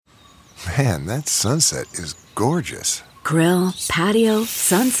Man, that sunset is gorgeous. Grill, patio,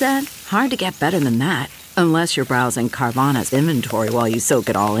 sunset. Hard to get better than that. Unless you're browsing Carvana's inventory while you soak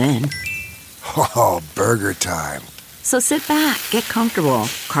it all in. Oh, burger time. So sit back, get comfortable.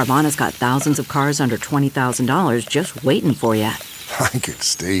 Carvana's got thousands of cars under $20,000 just waiting for you. I could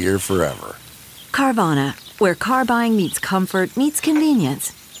stay here forever. Carvana, where car buying meets comfort meets convenience.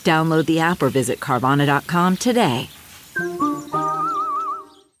 Download the app or visit Carvana.com today.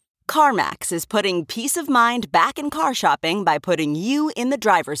 CarMax is putting peace of mind back in car shopping by putting you in the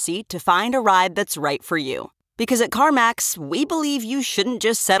driver's seat to find a ride that's right for you. Because at CarMax, we believe you shouldn't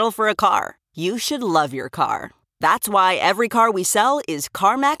just settle for a car. You should love your car. That's why every car we sell is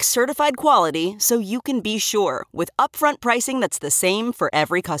CarMax certified quality, so you can be sure with upfront pricing that's the same for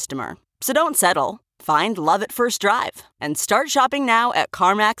every customer. So don't settle. Find love at first drive and start shopping now at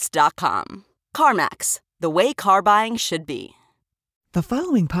CarMax.com. CarMax, the way car buying should be. The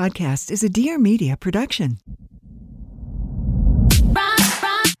following podcast is a Dear Media production.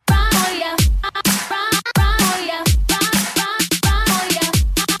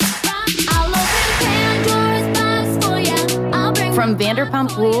 From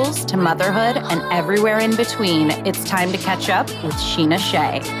Vanderpump Rules to motherhood and everywhere in between, it's time to catch up with Sheena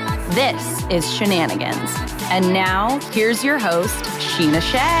Shea. This is Shenanigans. And now, here's your host, Sheena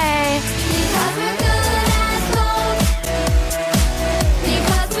Shea.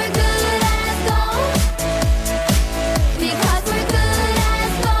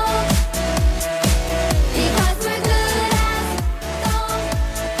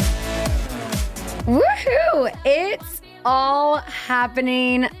 Woohoo! It's all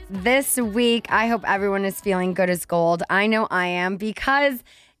happening this week. I hope everyone is feeling good as gold. I know I am because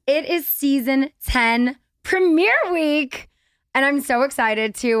it is season 10 premiere week. And I'm so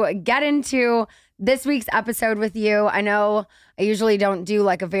excited to get into this week's episode with you. I know I usually don't do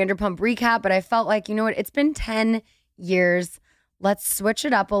like a Vanderpump recap, but I felt like, you know what? It's been 10 years. Let's switch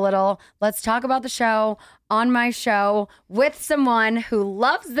it up a little. Let's talk about the show on my show with someone who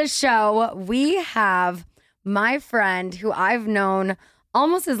loves the show. We have my friend who I've known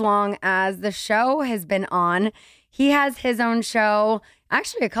almost as long as the show has been on. He has his own show,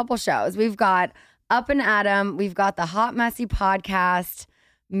 actually a couple shows. We've got Up and Adam. We've got the Hot Messy podcast,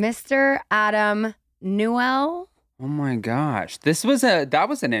 Mr. Adam Newell. Oh my gosh. That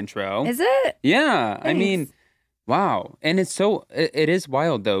was an intro. Is it? Yeah. Thanks. I mean, wow. And it is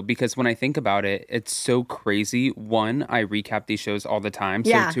wild though, because when I think about it, it's so crazy. One, I recap these shows all the time.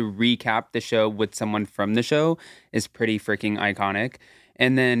 Yeah. So to recap the show with someone from the show is pretty freaking iconic.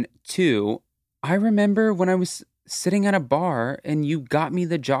 And then two, I remember when I was sitting at a bar and you got me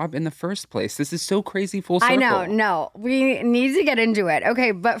the job in the first place. This is so crazy full circle. I know. No, we need to get into it.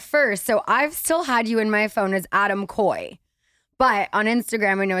 Okay, but first, so I've still had you in my phone as Adam Coy, but on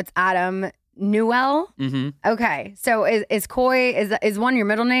Instagram, I know it's Adam Newell. Mm-hmm. Okay, so is Coy, is one your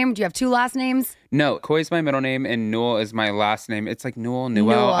middle name? Do you have two last names? No, Coy is my middle name and Newell is my last name. It's like Newell.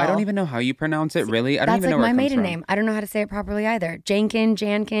 I don't even know how you pronounce it, really. I don't even know where it comes from. That's like my maiden name. I don't know how to say it properly either. Jankin,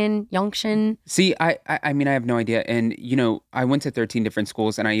 Youngshin. See, I mean, I have no idea. And, you know, I went to 13 different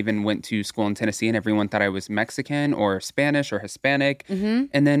schools and I even went to school in Tennessee and everyone thought I was Mexican or Spanish or Hispanic. Mm-hmm.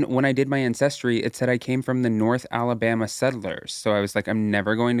 And then when I did my ancestry, it said I came from the North Alabama settlers. So I was like, I'm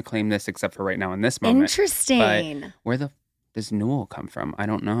never going to claim this except for right now in this moment. Interesting. But where the does Newell come from? I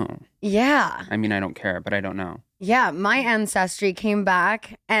don't know. Yeah. I mean, I don't care, but I don't know. Yeah, my ancestry came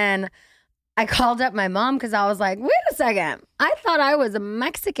back and I called up my mom because I was like, wait a second. I thought I was a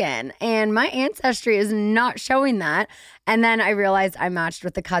Mexican and my ancestry is not showing that. And then I realized I matched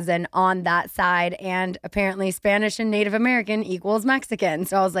with the cousin on that side and apparently Spanish and Native American equals Mexican.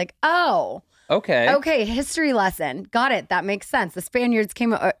 So I was like, oh. Okay, history lesson. Got it. That makes sense. The Spaniards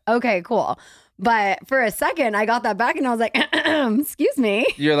came. Okay, cool. But for a second, I got that back and I was like, excuse me.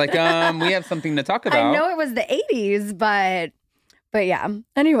 You're like, we have something to talk about. I know it was the 80s, but yeah.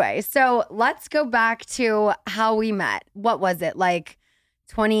 Anyway, so let's go back to how we met. What was it, like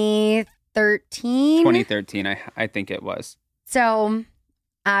 2013? 2013, I think it was. So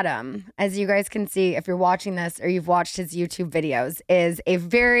Adam, as you guys can see, if you're watching this or you've watched his YouTube videos, is a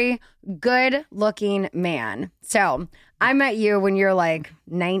very good looking man. So I met you when you're like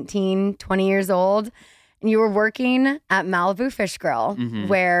 19, 20 years old, and you were working at Malibu Fish Grill, mm-hmm.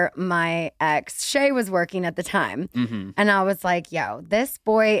 where my ex, Shay, was working at the time. Mm-hmm. And I was like, yo, this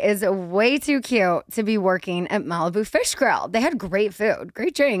boy is way too cute to be working at Malibu Fish Grill. They had great food,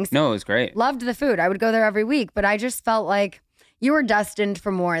 great drinks. No, it was great. Loved the food. I would go there every week, but I just felt like you were destined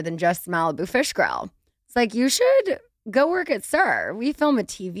for more than just Malibu Fish Grill. It's like, you should go work at SUR. We film a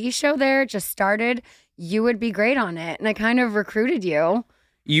TV show there, just started. You would be great on it. And I kind of recruited you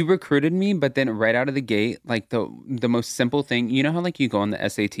You recruited me, but then right out of the gate, like the most simple thing, you know how like you go on the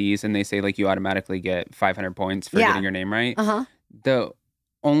SATs and they say like you automatically get 500 points for getting your name right? Uh-huh. The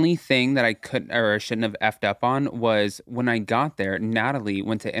only thing that I couldn't or shouldn't have effed up on was when I got there, Natalie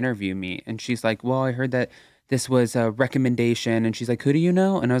went to interview me and she's like, well, I heard that this was a recommendation. And she's like, who do you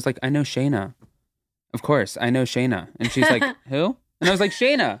know? And I was like, I know Shayna. Of course, I know Shayna. And she's like, who? And I was like,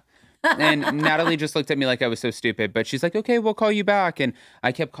 Shayna. And Natalie just looked at me like I was so stupid. But she's like, okay, we'll call you back. And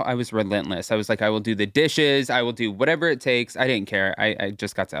I was relentless. I was like, I will do the dishes. I will do whatever it takes. I didn't care. I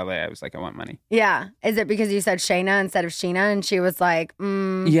just got to LA. I was like, I want money. Yeah. Is it because you said Shayna instead of Sheena? And she was like,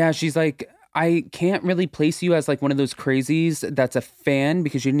 Yeah, she's like, I can't really place you as like one of those crazies that's a fan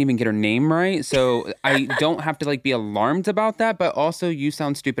because you didn't even get her name right. So I don't have to like be alarmed about that. But also you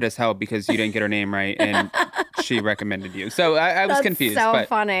sound stupid as hell because you didn't get her name right and she recommended you. So I was confused. So but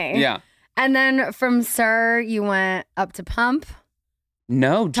funny. Yeah. And then from Sir, you went up to Pump.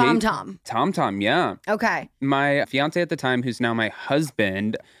 No, Tom. Yeah. Okay. My fiance at the time, who's now my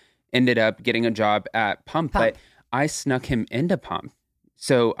husband, ended up getting a job at Pump. But I snuck him into Pump.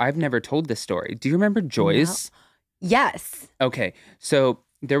 So I've never told this story. Do you remember Joyce? No. Yes. Okay. So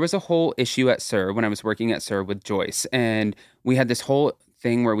there was a whole issue at Sir when I was working at Sir with Joyce. And we had this whole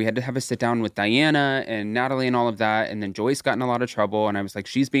thing where we had to have a sit down with Diana and Natalie and all of that. And then Joyce got in a lot of trouble. And I was like,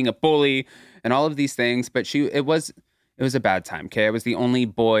 she's being a bully and all of these things. But it was a bad time. Okay. I was the only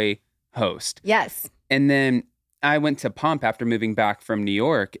boy host. Yes. And then I went to Pump after moving back from New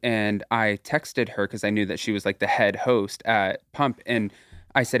York. And I texted her because I knew that she was like the head host at Pump. And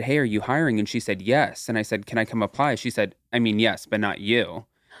I said, hey, are you hiring? And she said, yes. And I said, can I come apply? She said, I mean, yes, but not you.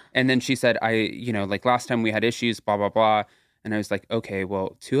 And then she said, like last time we had issues, blah, blah, blah. And I was like, okay,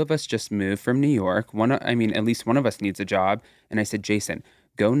 well, 2 of us just moved from New York. At least one of us needs a job. And I said, Jason,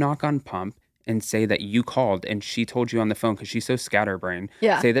 go knock on Pump and say that you called and she told you on the phone because she's so scatterbrained.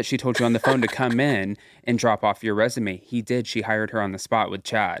 Yeah. Say that she told you on the phone to come in and drop off your resume. He did. She hired her on the spot with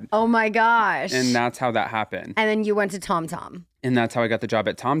Chad. Oh my gosh. And that's how that happened. And then you went to Tom. And that's how I got the job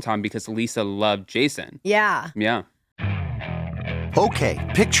at TomTom because Lisa loved Jason. Yeah. Yeah. Okay,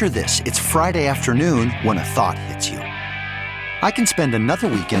 picture this. It's Friday afternoon when a thought hits you. I can spend another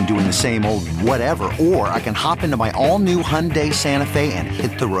weekend doing the same old whatever, or I can hop into my all-new Hyundai Santa Fe and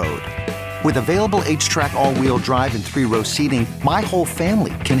hit the road. With available H-Track all-wheel drive and 3-row seating, my whole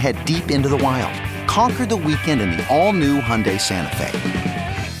family can head deep into the wild. Conquer the weekend in the all-new Hyundai Santa Fe.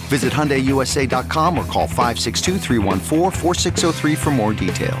 Visit HyundaiUSA.com or call 562-314-4603 for more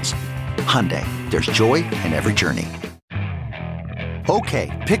details. Hyundai, there's joy in every journey. Okay,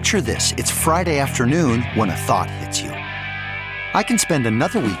 picture this. It's Friday afternoon when a thought hits you. I can spend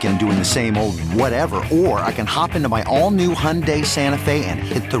another weekend doing the same old whatever, or I can hop into my all-new Hyundai Santa Fe and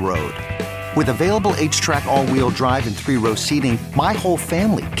hit the road. With available H-Track all-wheel drive and 3-row seating, my whole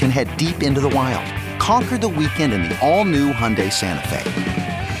family can head deep into the wild. Conquer the weekend in the all-new Hyundai Santa Fe.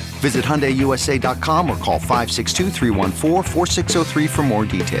 Visit HyundaiUSA.com or call 562-314-4603 for more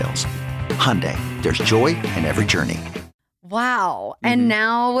details. Hyundai, there's joy in every journey. Wow. And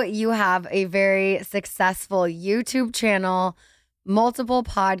now you have a very successful YouTube channel, multiple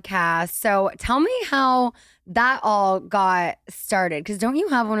podcasts. So tell me how that all got started. Because don't you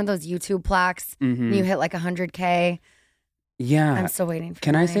have one of those YouTube plaques and you hit like 100K? Yeah. I'm still waiting for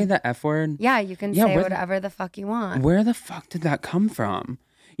Can mine. I say the F word? Yeah, you can say whatever the fuck you want. Where the fuck did that come from?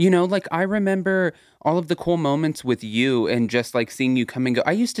 You know, like I remember all of the cool moments with you and just like seeing you come and go.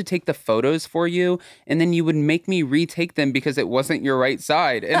 I used to take the photos for you and then you would make me retake them because it wasn't your right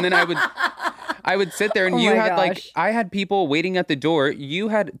side. And then I would sit there and I had people waiting at the door. You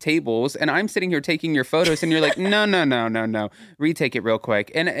had tables and I'm sitting here taking your photos and you're like, no. Retake it real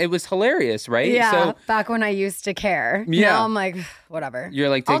quick. And it was hilarious, right? Yeah, So, back when I used to care. Yeah. Now I'm like, whatever. You're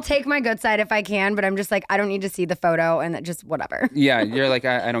like, I'll take my good side if I can, but I'm just like, I don't need to see the photo and that just whatever. Yeah, you're like,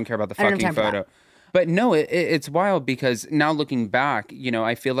 I don't care about the I don't have fucking time for photo. But no, it's wild because now looking back, you know,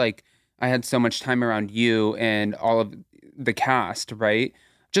 I feel like I had so much time around you and all of the cast, right?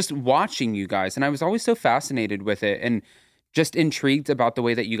 Just watching you guys. And I was always so fascinated with it and just intrigued about the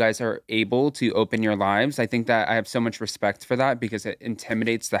way that you guys are able to open your lives. I think that I have so much respect for that because it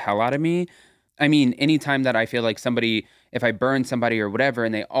intimidates the hell out of me. I mean, anytime that I feel like somebody, if I burn somebody or whatever,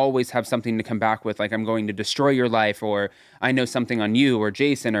 and they always have something to come back with, like I'm going to destroy your life, or I know something on you or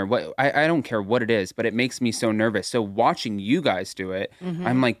Jason or what, I don't care what it is, but it makes me so nervous. So watching you guys do it,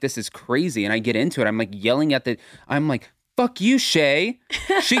 I'm like, this is crazy. And I get into it. I'm like yelling I'm like, fuck you, Shay.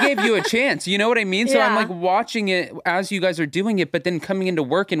 She gave you a chance. You know what I mean? So I'm like watching it as you guys are doing it, but then coming into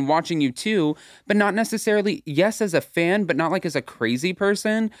work and watching you too, but not necessarily, yes, as a fan, but not like as a crazy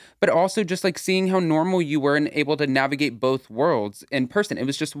person, but also just like seeing how normal you were and able to navigate both worlds in person. It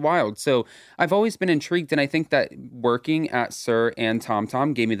was just wild. So I've always been intrigued. And I think that working at Sir and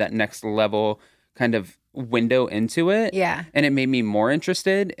TomTom gave me that next level kind of window into it. Yeah. And it made me more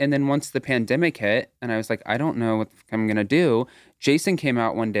interested. And then once the pandemic hit and I was like, I don't know what I'm going to do. Jason came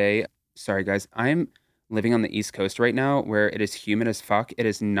out one day. Sorry, guys. I'm living on the East Coast right now where it is humid as fuck. It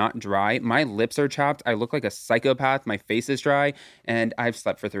is not dry. My lips are chapped. I look like a psychopath. My face is dry. And I've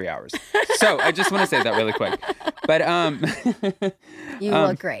slept for 3 hours. So I just want to say that really quick. But you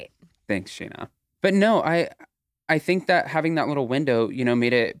look great. Thanks, Sheena. But no, I think that having that little window, you know,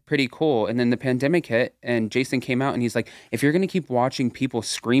 made it pretty cool. And then the pandemic hit and Jason came out and he's like, if you're going to keep watching people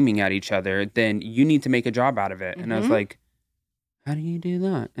screaming at each other, then you need to make a job out of it. And I was like, how do you do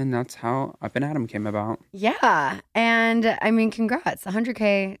that? And that's how Up and Adam came about. Yeah. And I mean, congrats.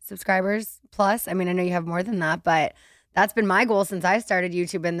 100K subscribers plus. I mean, I know you have more than that, but that's been my goal since I started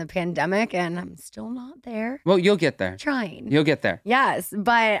YouTube in the pandemic and I'm still not there. Well, you'll get there. Trying. You'll get there. Yes.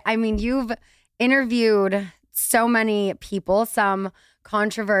 But I mean, you've interviewed so many people, some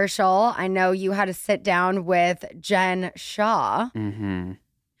controversial. I know you had to sit down with Jen Shaw. Mm-hmm.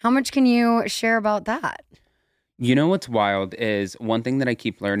 How much can you share about that? You know what's wild is one thing that I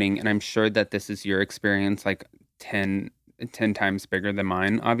keep learning, and I'm sure that this is your experience like 10 times bigger than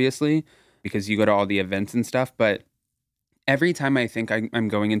mine, obviously, because you go to all the events and stuff. But every time I think I'm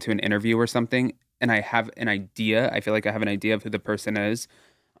going into an interview or something and I have an idea, I feel like I have an idea of who the person is,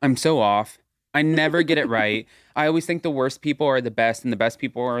 I'm so off. I never get it right. I always think the worst people are the best and the best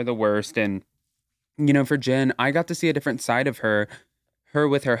people are the worst. And, you know, for Jen, I got to see a different side of her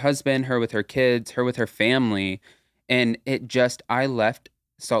with her husband, her with her kids, her with her family. And I left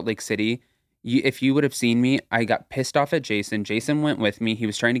Salt Lake City. If you would have seen me, I got pissed off at Jason. Jason went with me. He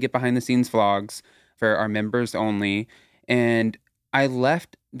was trying to get behind the scenes vlogs for our members only. And I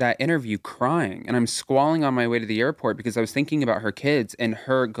left that interview crying and I'm squalling on my way to the airport because I was thinking about her kids and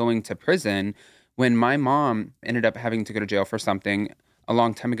her going to prison when my mom ended up having to go to jail for something a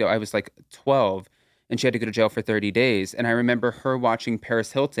long time ago. I was like 12 and she had to go to jail for 30 days. And I remember her watching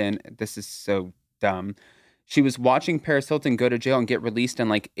Paris Hilton. This is so dumb. She was watching Paris Hilton go to jail and get released in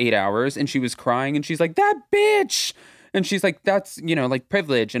like 8 hours. And she was crying and she's like, that bitch. And she's like, that's, you know, like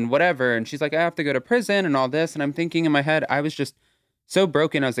privilege and whatever. And she's like, I have to go to prison and all this. And I'm thinking in my head, I was just so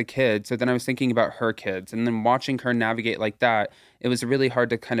broken as a kid. So then I was thinking about her kids and then watching her navigate like that. It was really hard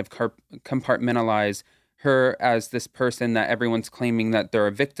to kind of compartmentalize her as this person that everyone's claiming that there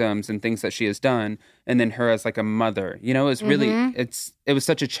are victims and things that she has done. And then her as like a mother, you know, it was really, it was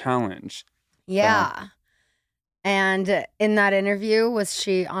such a challenge. Yeah. And in that interview, was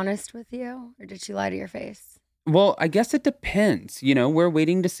she honest with you or did she lie to your face? Well, I guess it depends. You know, we're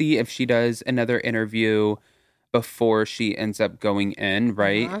waiting to see if she does another interview before she ends up going in,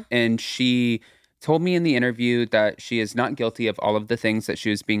 right? Uh-huh. And she told me in the interview that she is not guilty of all of the things that she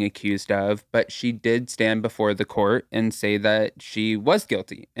was being accused of, but she did stand before the court and say that she was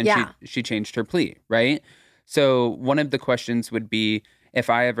guilty and she changed her plea, right? So one of the questions would be, if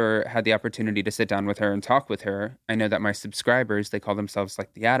I ever had the opportunity to sit down with her and talk with her, I know that my subscribers, they call themselves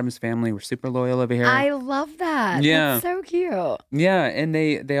like the Addams family. We're super loyal over here. I love that. Yeah. That's so cute. Yeah. And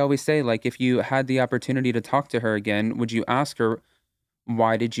they always say, like, if you had the opportunity to talk to her again, would you ask her,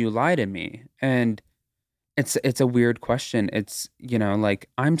 why did you lie to me? And it's a weird question. It's, you know, like,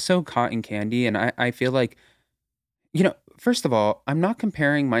 I'm so cotton candy. And I feel like, you know, first of all, I'm not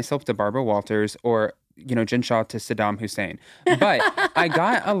comparing myself to Barbara Walters or, you know, Jen Shaw to Saddam Hussein. But I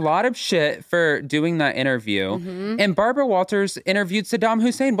got a lot of shit for doing that interview. Mm-hmm. And Barbara Walters interviewed Saddam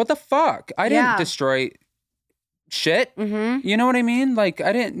Hussein. What the fuck? I didn't destroy shit. Mm-hmm. You know what I mean? Like,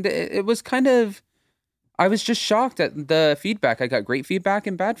 it was kind of, I was just shocked at the feedback. I got great feedback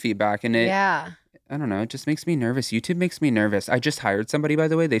and bad feedback. And I don't know, it just makes me nervous. YouTube makes me nervous. I just hired somebody, by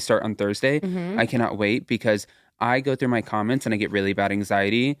the way. They start on Thursday. Mm-hmm. I cannot wait because I go through my comments and I get really bad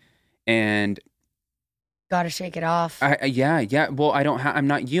anxiety. And gotta shake it off. Yeah. Well, I'm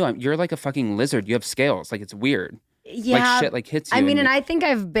not you. You're like a fucking lizard. You have scales. Like, it's weird. Yeah. Like, shit, like, hits you. I mean, and I think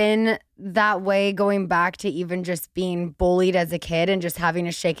I've been that way going back to even just being bullied as a kid and just having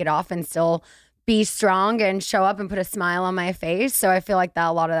to shake it off and still be strong and show up and put a smile on my face. So I feel like that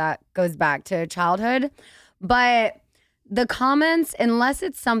a lot of that goes back to childhood. But the comments, unless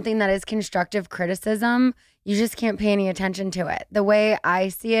it's something that is constructive criticism, you just can't pay any attention to it. The way I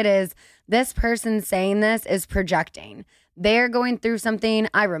see it is this person saying this is projecting. they're going through something,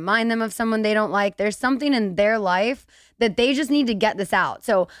 I remind them of someone they don't like. There's something in their life that they just need to get this out.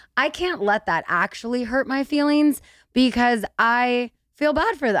 So I can't let that actually hurt my feelings because I feel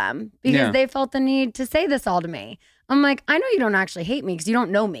bad for them because they felt the need to say this all to me. I'm like, I know you don't actually hate me because you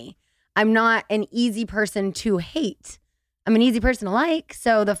don't know me. I'm not an easy person to hate. I'm an easy person to like.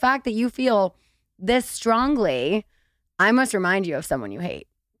 So the fact that you feel this strongly, I must remind you of someone you hate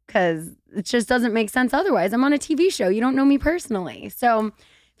because it just doesn't make sense otherwise. I'm on a TV show. You don't know me personally. So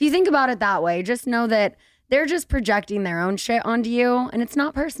if you think about it that way, just know that they're just projecting their own shit onto you and it's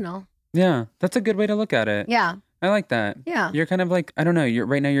not personal. Yeah, that's a good way to look at it. Yeah. I like that. Yeah. You're kind of like, I don't know,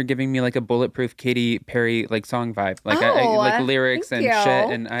 right now you're giving me like a Bulletproof Katy Perry like song vibe. Like I like lyrics and shit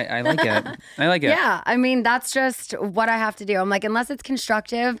and I like it. I like it. Yeah. I mean, that's just what I have to do. I'm like, unless it's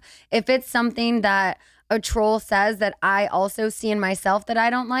constructive, if it's something that a troll says that I also see in myself that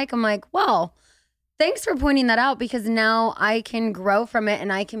I don't like, I'm like, well, thanks for pointing that out because now I can grow from it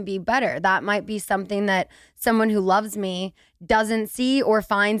and I can be better. That might be something that someone who loves me doesn't see or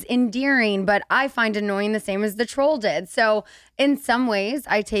finds endearing, but I find annoying the same as the troll did. So in some ways,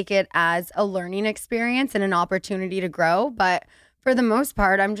 I take it as a learning experience and an opportunity to grow. But for the most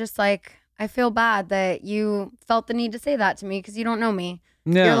part, I'm just like, I feel bad that you felt the need to say that to me because you don't know me.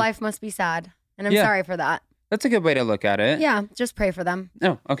 Yeah. Your life must be sad. And I'm sorry for that. That's a good way to look at it. Yeah, just pray for them.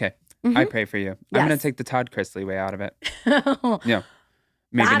 Oh, okay. Mm-hmm. I pray for you. I'm going to take the Todd Chrisley way out of it. Yeah.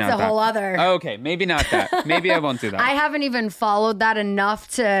 Maybe That's not a whole other. Okay, maybe not that. Maybe I won't do that. I haven't even followed that enough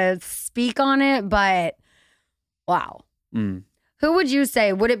to speak on it, but wow. Who would you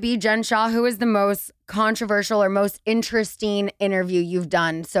say? Would it be Jen Shaw? Who is the most controversial or most interesting interview you've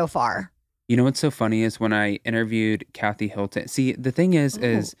done so far? You know what's so funny is when I interviewed Kathy Hilton. See, the thing is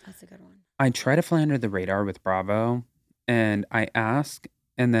that's a good one. I try to fly under the radar with Bravo, and I ask,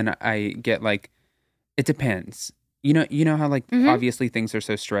 and then I get like, it depends. You know how like obviously things are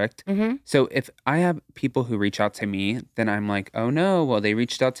so strict. So if I have people who reach out to me, then I'm like, oh no, well they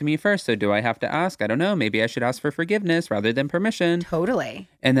reached out to me first. So do I have to ask? I don't know. Maybe I should ask for forgiveness rather than permission. Totally.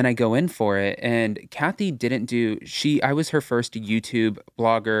 And then I go in for it. And Kathy didn't do, I was her first YouTube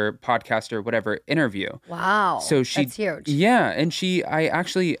blogger, podcaster, whatever interview. Wow. So that's huge. Yeah. And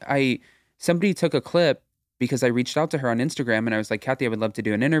somebody took a clip because I reached out to her on Instagram and I was like, Kathy, I would love to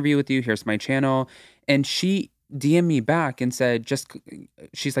do an interview with you. Here's my channel. And she DM me back and said,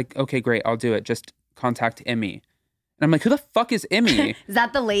 she's like, okay, great, I'll do it. Just contact Emmy. And I'm like, who the fuck is Emmy? Is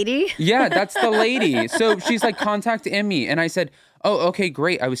that the lady? Yeah, that's the lady. So she's like, contact Emmy. And I said, oh, okay,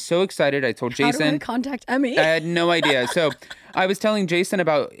 great. I was so excited. I told Jason. How do I contact Emmy? I had no idea. So I was telling Jason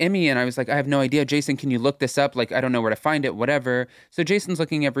about Emmy and I was like, I have no idea. Jason, can you look this up? Like, I don't know where to find it, whatever. So Jason's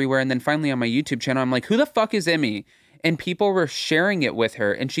looking everywhere. And then finally on my YouTube channel, I'm like, who the fuck is Emmy? And people were sharing it with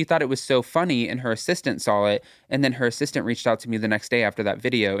her and she thought it was so funny and her assistant saw it. And then her assistant reached out to me the next day after that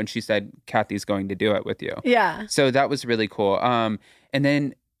video and she said, Kathy's going to do it with you. Yeah. So that was really cool. And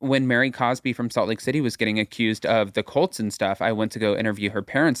then when Mary Cosby from Salt Lake City was getting accused of the cults and stuff, I went to go interview her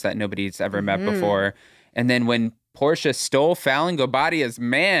parents that nobody's ever met before. And then when Portia stole Fallon Gobadia's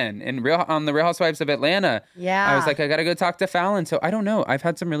man on the Real Housewives of Atlanta. Yeah. I was like, I got to go talk to Fallon. So I don't know. I've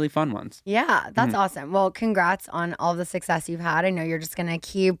had some really fun ones. Yeah, that's awesome. Well, congrats on all the success you've had. I know you're just going to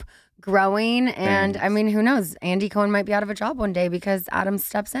keep growing. And I mean, who knows? Andy Cohen might be out of a job one day because Adam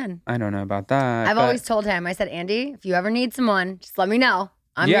steps in. I don't know about that. I've always told him, I said, Andy, if you ever need someone, just let me know.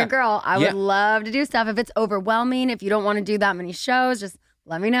 I'm your girl. I would love to do stuff. If it's overwhelming, if you don't want to do that many shows, just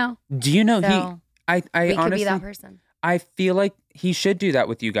let me know. Do you know I we honestly could be that person. I feel like he should do that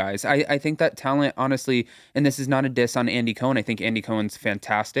with you guys. I think that talent, honestly, and this is not a diss on Andy Cohen. I think Andy Cohen's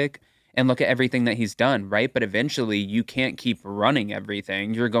fantastic. And look at everything that he's done, right? But eventually, you can't keep running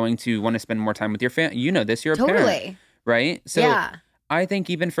everything. You're going to want to spend more time with your family. You know this. You're a parent, right? So yeah. I think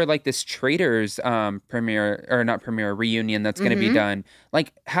even for like this Traitors reunion that's going to be done,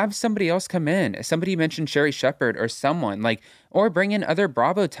 like have somebody else come in. Somebody mentioned Sherry Shepherd or someone or bring in other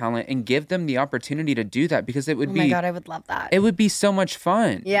Bravo talent and give them the opportunity to do that because it would be. Oh my God, I would love that. It would be so much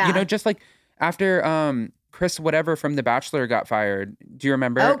fun. Yeah. You know, just like after Chris whatever from The Bachelor got fired. Do you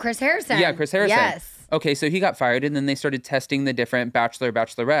remember? Oh, Chris Harrison. Yeah, Chris Harrison. Yes. Okay, so he got fired, and then they started testing the different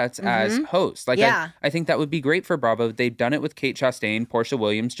Bachelorettes as hosts. Like, I think that would be great for Bravo. They've done it with Kate Chastain, Portia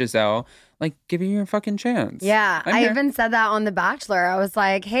Williams, Giselle. Like, give you a fucking chance. Yeah, I even said that on The Bachelor. I was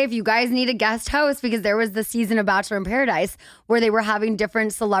like, hey, if you guys need a guest host, because there was the season of Bachelor in Paradise where they were having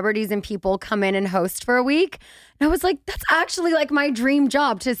different celebrities and people come in and host for a week. And I was like, that's actually like my dream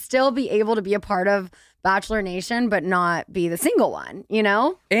job, to still be able to be a part of Bachelor Nation, but not be the single one, you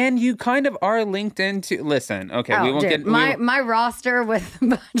know? And you kind of are linked into, listen, okay, we won't get... My roster with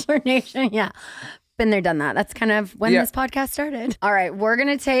Bachelor Nation, yeah. Been there, done that. That's kind of when this podcast started. All right, we're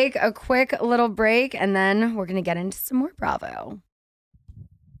going to take a quick little break and then we're going to get into some more Bravo.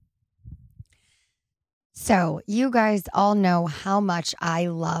 So you guys all know how much I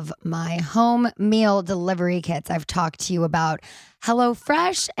love my home meal delivery kits. I've talked to you about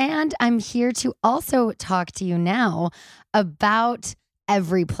HelloFresh, and I'm here to also talk to you now about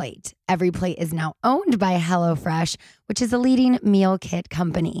Every Plate. Every Plate is now owned by HelloFresh, which is a leading meal kit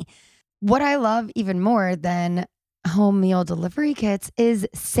company. What I love even more than home meal delivery kits is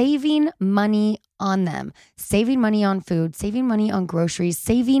saving money on them, saving money on food, saving money on groceries,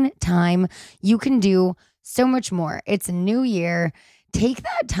 saving time. You can do so much more. It's a new year. Take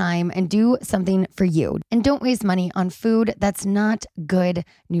that time and do something for you. And don't waste money on food that's not good,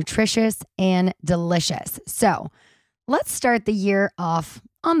 nutritious, and delicious. So let's start the year off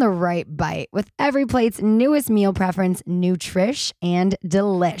on the right bite with Every Plate's newest meal preference, Nutrish and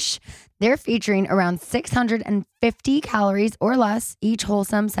Delish. They're featuring around 650 calories or less. Each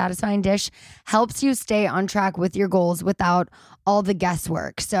wholesome, satisfying dish helps you stay on track with your goals without all the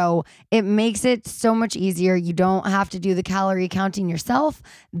guesswork. So it makes it so much easier. You don't have to do the calorie counting yourself.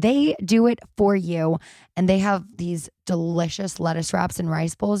 They do it for you. And they have these delicious lettuce wraps and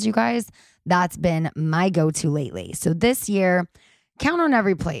rice bowls, you guys. That's been my go-to lately. So this year, count on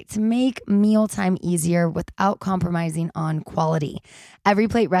Every Plate to make mealtime easier without compromising on quality. Every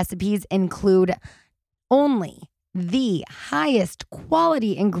Plate recipes include only the highest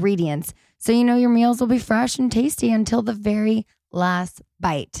quality ingredients, so you know your meals will be fresh and tasty until the very last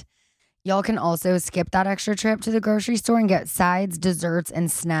bite. Y'all can also skip that extra trip to the grocery store and get sides, desserts,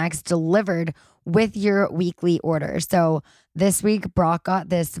 and snacks delivered with your weekly order. So this week, Brock got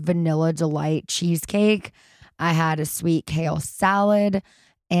this Vanilla Delight cheesecake. I had a sweet kale salad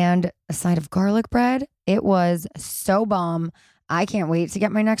and a side of garlic bread. It was so bomb. I can't wait to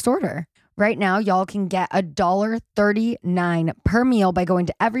get my next order. Right now, y'all can get $1.39 per meal by going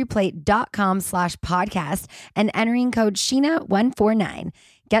to everyplate.com/podcast and entering code Sheena149.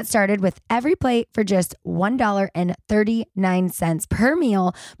 Get started with Every Plate for just $1.39 per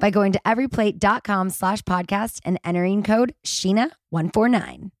meal by going to everyplate.com/podcast and entering code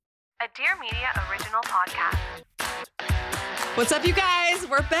Sheena149. A Dear Media original podcast. What's up, you guys?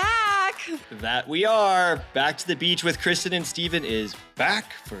 We're back. That we are. Back to the Beach with Kristen and Steven is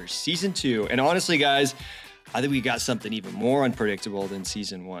back for season 2. And honestly, guys, I think we got something even more unpredictable than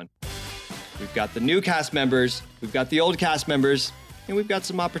season 1. We've got the new cast members, we've got the old cast members, and we've got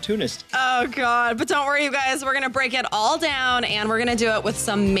some opportunists. Oh, God. But don't worry, you guys. We're going to break it all down, and we're going to do it with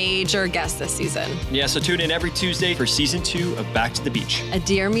some major guests this season. Yeah, so tune in every Tuesday for season 2 of Back to the Beach. A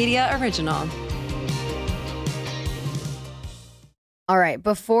Dear Media original. All right,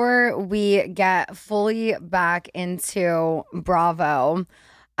 before we get fully back into Bravo,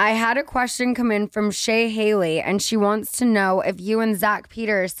 I had a question come in from Shay Haley, and she wants to know if you and Zach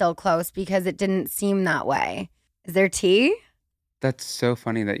Peter are still close because it didn't seem that way. Is there tea? That's so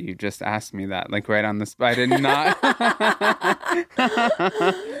funny that you just asked me that, like right on the spot. I did not.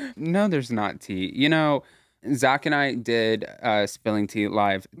 No, there's not tea. You know, Zach and I did Spilling Tea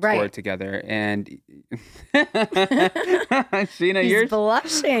Live tour together, and Sheena, you're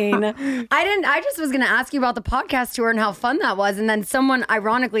blushing. I just was gonna ask you about the podcast tour and how fun that was, and then someone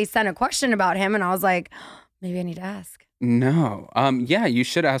ironically sent a question about him, and I was like, maybe I need to ask. No, yeah, you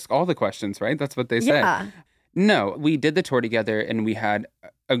should ask all the questions, right? That's what they said. Yeah. No, we did the tour together, and we had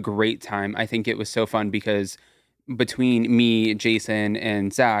a great time. I think it was so fun because between me, Jason,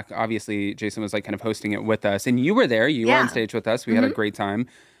 and Zach, obviously Jason was like kind of hosting it with us, and you were there. You were on stage with us. We had a great time.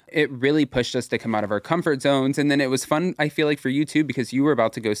 It really pushed us to come out of our comfort zones, and then it was fun, I feel like, for you too, because you were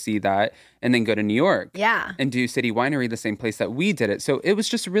about to go see that and then go to New York. Yeah. And do City Winery, the same place that we did it. So it was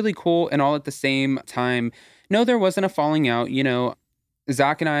just really cool, and all at the same time. No, there wasn't a falling out, you know.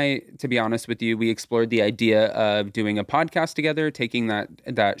 Zach and I, to be honest with you, we explored the idea of doing a podcast together, taking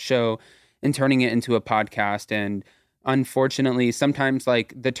that show and turning it into a podcast. And unfortunately, sometimes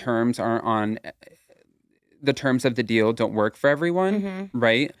like the terms aren't on the terms of the deal don't work for everyone,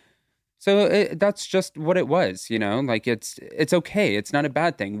 right? So that's just what it was, you know, like it's okay. It's not a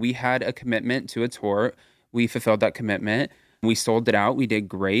bad thing. We had a commitment to a tour. We fulfilled that commitment. We sold it out. We did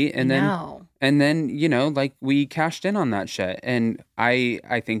great. And then, you know, like we cashed in on that shit. And I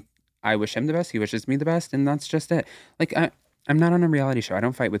think I wish him the best. He wishes me the best. And that's just it. Like, I'm not on a reality show. I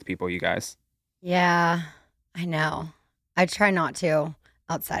don't fight with people, you guys. Yeah, I know. I try not to.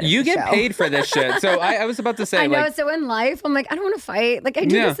 outside of You the get show. paid for this shit. So I was about to say, I know. like, So in life, I'm like, I don't want to fight. Like, I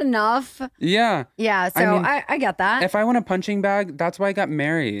do this enough. yeah. Yeah. So I mean, I get that. If I want a punching bag, that's why I got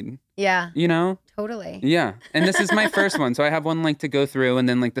married. Yeah. You know? Totally. Yeah. And this is my first one. So I have one like to go through, and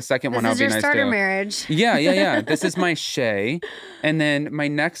then like the second one I'll be nice to. This is your starter marriage. Yeah. This is my Shay. And then my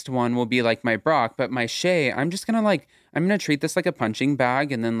next one will be like my Brock. But my Shay, I'm going to treat this like a punching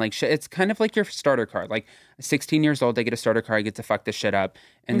bag. And then like, it's kind of like your starter car. Like 16 years old, I get a starter car. I get to fuck this shit up.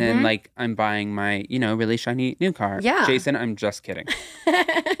 And then like, I'm buying my, really shiny new car. Yeah. Jason, I'm just kidding.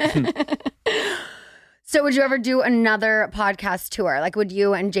 So would you ever do another podcast tour? Like, would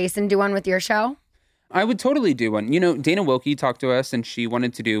you and Jason do one with your show? I would totally do one. Dana Wilkie talked to us and she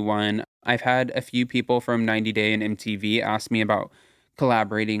wanted to do one. I've had a few people from 90 Day and MTV ask me about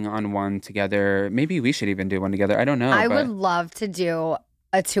collaborating on one together. Maybe we should even do one together. I don't know. I would love to do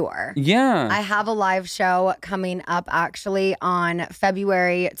a tour. Yeah. I have a live show coming up actually on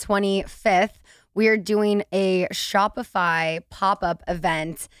February 25th. We are doing a Shopify pop-up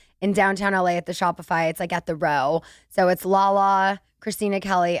event in downtown LA at the Shopify. It's like at the Row. So it's Lala, Christina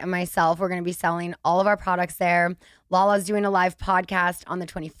Kelly, and myself. We're going to be selling all of our products there. Lala's doing a live podcast on the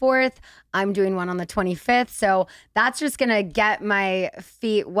 24th. I'm doing one on the 25th. So that's just going to get my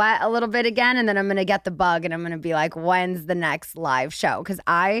feet wet a little bit again. And then I'm going to get the bug and I'm going to be like, when's the next live show? Because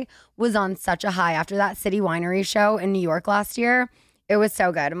I was on such a high after that City Winery show in New York last year. It was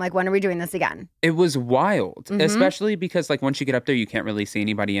so good. I'm like, when are we doing this again? It was wild, especially because like once you get up there, you can't really see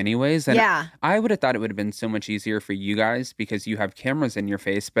anybody anyways. And yeah. I would have thought it would have been so much easier for you guys because you have cameras in your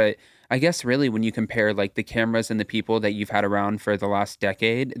face. But I guess really when you compare like the cameras and the people that you've had around for the last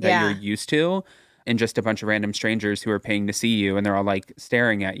decade that you're used to and just a bunch of random strangers who are paying to see you and they're all like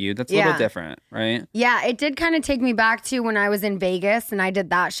staring at you, that's a little different, right? Yeah, it did kind of take me back to when I was in Vegas and I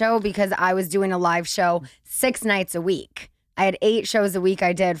did that show because I was doing a live show 6 nights a week. I had 8 shows a week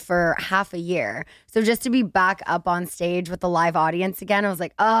I did for half a year. So just to be back up on stage with the live audience again, I was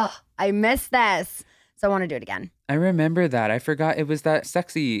like, oh, I miss this. So I want to do it again. I remember that. I forgot it was that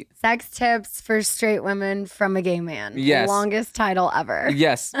sexy. Sex tips for straight women from a gay man. Yes. Longest title ever.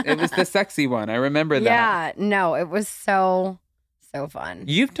 Yes, it was the sexy one. I remember that. Yeah, no, it was so fun.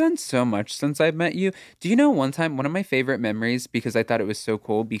 You've done so much since I've met you. Do you know one time, one of my favorite memories, because I thought it was so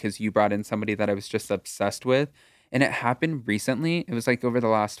cool because you brought in somebody that I was just obsessed with. And it happened recently. It was like over the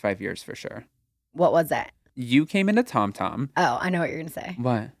last 5 years for sure. What was it? You came into Tom Tom. Oh, I know what you're going to say.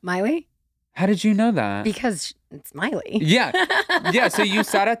 What? Miley? How did you know that? Because it's Miley. Yeah. Yeah. So you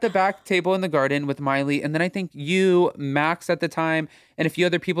sat at the back table in the garden with Miley. And then I think you, Max at the time, and a few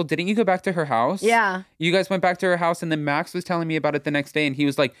other people, didn't you go back to her house? Yeah. You guys went back to her house. And then Max was telling me about it the next day. And he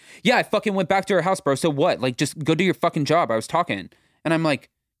was like, yeah, I fucking went back to her house, bro. So what? Like, just go do your fucking job. I was talking. And I'm like,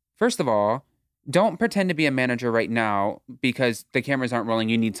 first of all, don't pretend to be a manager right now because the cameras aren't rolling.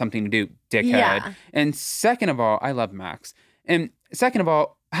 You need something to do, dickhead. Yeah. And second of all, I love Max. And second of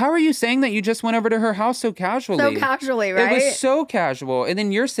all, how are you saying that you just went over to her house so casually? So casually, right? It was so casual. And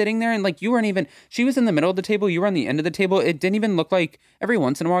then you're sitting there and like you weren't even, she was in the middle of the table. You were on the end of the table. It didn't even look like every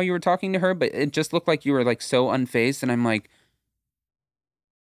once in a while you were talking to her, but it just looked like you were like so unfazed. And I'm like,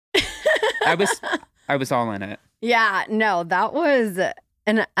 I was all in it. Yeah, no, that was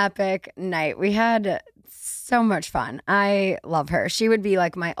an epic night. We had so much fun. I love her. She would be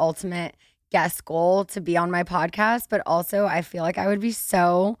like my ultimate guest goal to be on my podcast, but also I feel like I would be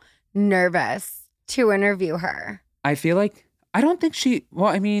so nervous to interview her. I feel like, I don't think you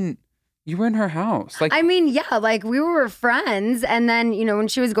were in her house. Like, I mean, yeah, like we were friends. And then, when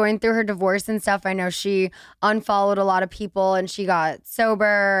she was going through her divorce and stuff, I know she unfollowed a lot of people and she got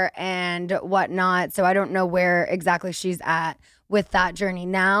sober and whatnot. So I don't know where exactly she's at with that journey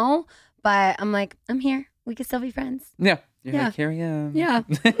now. But I'm like, I'm here. We can still be friends. Yeah. You're like, here I am. Yeah.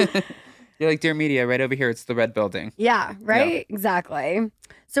 You're like, Dear Media, right over here. It's the red building. Yeah, right? Yeah. Exactly.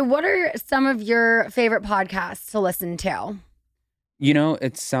 So what are some of your favorite podcasts to listen to?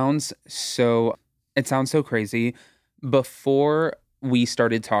 It sounds so crazy. Before we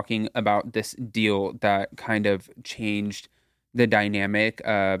started talking about this deal that kind of changed the dynamic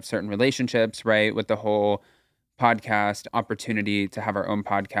of certain relationships, right? With the whole podcast opportunity to have our own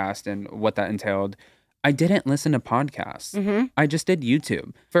podcast and what that entailed. I didn't listen to podcasts. Mm-hmm. I just did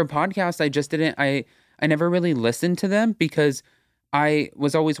YouTube. For a podcast, I never really listened to them because I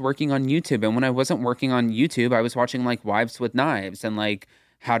was always working on YouTube. And when I wasn't working on YouTube, I was watching like Wives with Knives and like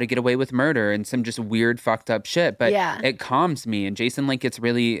How to Get Away with Murder and some just weird fucked up shit. But it calms me. And Jason like gets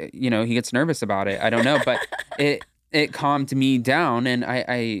really, he gets nervous about it. I don't know. But it calmed me down. And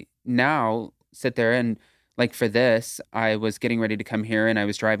I now sit there and like for this, I was getting ready to come here and I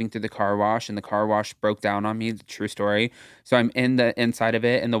was driving through the car wash and the car wash broke down on me. True story. So I'm in the inside of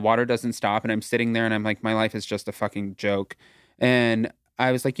it and the water doesn't stop and I'm sitting there and I'm like, my life is just a fucking joke. And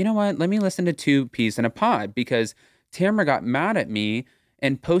I was like, you know what? Let me listen to Two Peas in a Pod, because Tamara got mad at me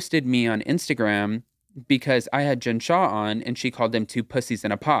and posted me on Instagram because I had Jen Shaw on and she called them two pussies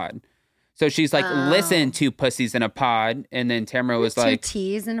in a pod. So she's like, listen, two pussies in a pod. And then Tamara was like, two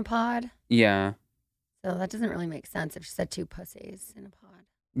T's in a pod? Yeah. So that doesn't really make sense if she said two pussies in a pod.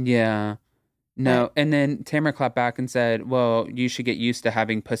 Yeah. No. And then Tamara clapped back and said, well, you should get used to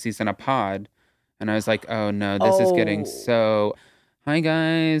having pussies in a pod. And I was like, oh no, this is getting so... Hi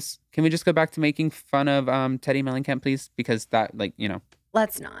guys. Can we just go back to making fun of Teddi Mellencamp, please? Because that, like, you know.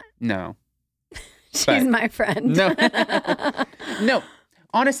 Let's not. No. She's my friend. No. No.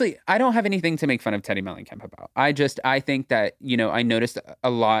 Honestly, I don't have anything to make fun of Teddi Mellencamp about. I think that, you know, I noticed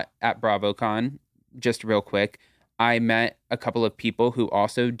a lot at BravoCon. Just real quick, I met a couple of people who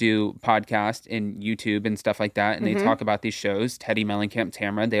also do podcasts and YouTube and stuff like that, and they talk about these shows. Teddi Mellencamp,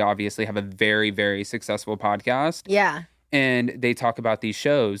 Tamara, they obviously have a very, very successful podcast. Yeah. And they talk about these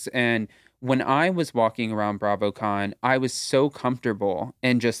shows. And when I was walking around BravoCon, I was so comfortable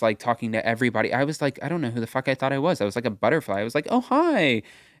and just like talking to everybody. I was like, I don't know who the fuck I thought I was. I was like a butterfly. I was like, oh, hi. It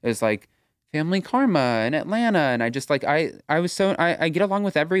was like Family Karma in Atlanta. And I just like, I get along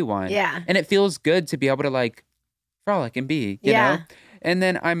with everyone. Yeah. And it feels good to be able to like frolic and be, you know? And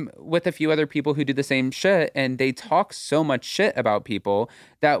then I'm with a few other people who do the same shit, and they talk so much shit about people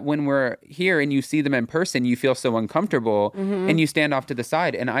that when we're here and you see them in person, you feel so uncomfortable and you stand off to the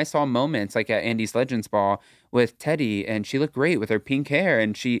side. And I saw moments like at Andy's Legends Ball with Teddi, and she looked great with her pink hair.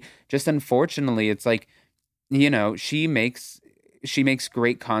 And she just, unfortunately, it's like, you know, she makes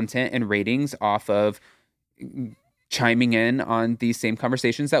great content and ratings off of chiming in on these same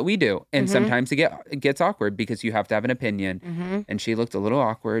conversations that we do. And sometimes it gets awkward because you have to have an opinion. And she looked a little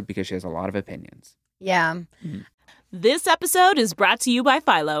awkward because she has a lot of opinions. Yeah. This episode is brought to you by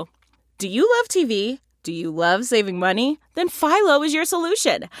Philo. Do you love TV? Do you love saving money? Then Philo is your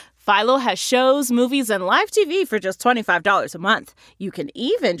solution. Philo has shows, movies, and live TV for just $25 a month. You can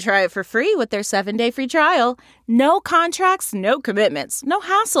even try it for free with their 7-day free trial. No contracts, no commitments, no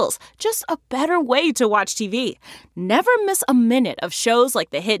hassles. Just a better way to watch TV. Never miss a minute of shows like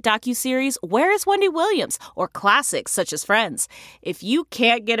the hit docuseries Where is Wendy Williams? Or classics such as Friends. If you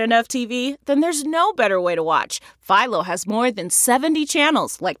can't get enough TV, then there's no better way to watch. Philo has more than 70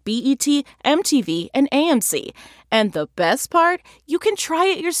 channels like BET, MTV, and AMC. And the best part? You can try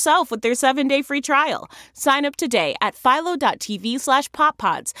it yourself with their 7-day free trial. Sign up today at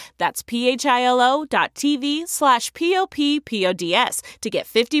philo.tv/poppods. That's philo.tv/POPPODS to get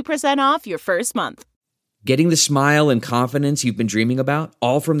 50% off your first month. Getting the smile and confidence you've been dreaming about,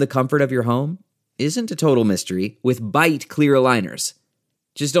 all from the comfort of your home, isn't a total mystery with Byte clear aligners.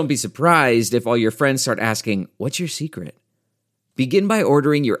 Just don't be surprised if all your friends start asking, what's your secret? Begin by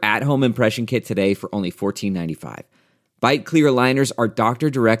ordering your at-home impression kit today for only $14.95. Byte clear aligners are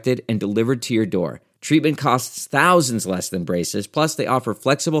doctor-directed and delivered to your door. Treatment costs thousands less than braces, plus they offer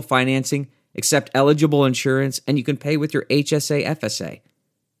flexible financing, accept eligible insurance, and you can pay with your HSA FSA.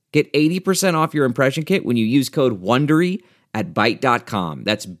 Get 80% off your impression kit when you use code WONDERY at Byte.com.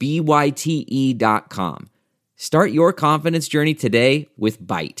 That's BYTE.com. Start your confidence journey today with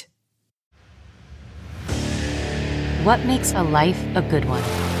Byte. What makes a life a good one?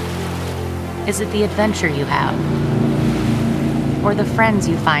 Is it the adventure you have? Or the friends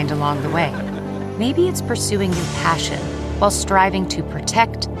you find along the way? Maybe it's pursuing your passion while striving to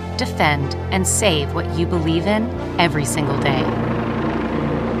protect, defend, and save what you believe in every single day.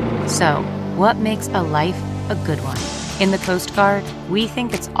 So, what makes a life a good one? In the Coast Guard, we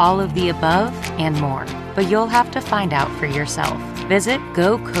think it's all of the above and more, but you'll have to find out for yourself. Visit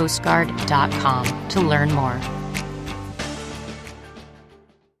gocoastguard.com to learn more.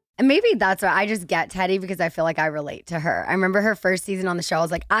 And maybe that's why I just get Teddi, because I feel like I relate to her. I remember her first season on the show. I was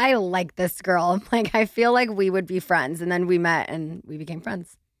like, I like this girl. Like, I feel like we would be friends. And then we met and we became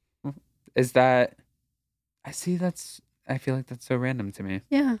friends. Is that... I feel like that's so random to me.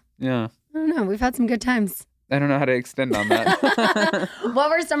 Yeah. Yeah. I don't know. We've had some good times. I don't know how to extend on that.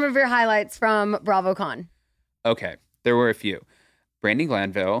 What were some of your highlights from BravoCon? Okay. There were a few. Brandi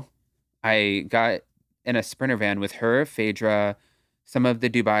Glanville. I got in a Sprinter van with her, Phaedra, some of the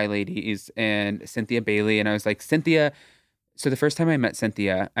Dubai ladies, and Cynthia Bailey. And I was like, Cynthia. So the first time I met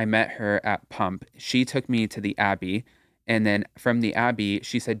Cynthia, I met her at Pump. She took me to the Abbey. And then from the Abbey,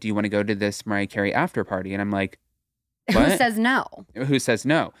 she said, do you want to go to this Mariah Carey after party? And I'm like, what? Who says no? Who says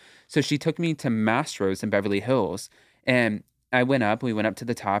no? So she took me to Mastro's in Beverly Hills. And we went up to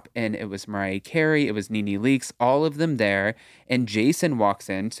the top, and it was Mariah Carey, it was Nene Leakes, all of them there. And Jason walks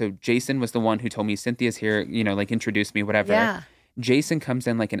in. So Jason was the one who told me Cynthia's here, like introduced me, whatever. Yeah. Jason comes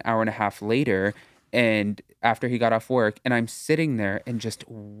in like an hour and a half later, and after he got off work, and I'm sitting there and just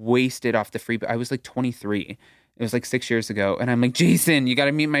wasted off the free. I was like 23. It was like 6 years ago. And I'm like, Jason, you got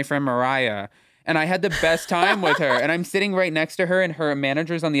to meet my friend Mariah. And I had the best time with her. And I'm sitting right next to her, and her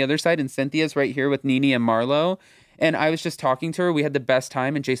manager's on the other side, and Cynthia's right here with Nene and Marlo. And I was just talking to her. We had the best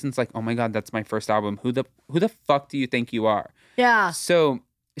time. And Jason's like, oh my God, that's my first album. Who the fuck do you think you are? Yeah. So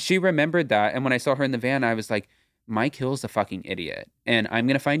she remembered that. And when I saw her in the van, I was like, Mike Hill's a fucking idiot. And I'm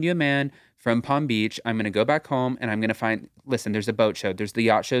going to find you a man from Palm Beach. I'm going to go back home, and I'm going to listen, there's a boat show. There's the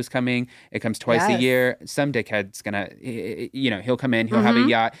yacht shows coming. It comes twice a year. Some dickhead's going to, he'll come in, he'll have a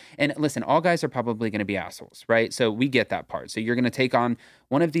yacht. And listen, all guys are probably going to be assholes, right? So we get that part. So you're going to take on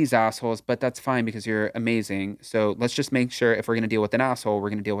one of these assholes, but that's fine because you're amazing. So let's just make sure if we're going to deal with an asshole, we're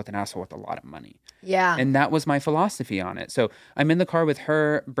going to deal with an asshole with a lot of money. Yeah. And that was my philosophy on it. So I'm in the car with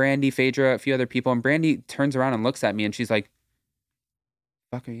her, Brandy, Phaedra, a few other people, and Brandy turns around and looks at me, and she's like,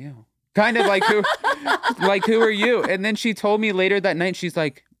 fuck are you? Kind of like, who are you? And then she told me later that night, she's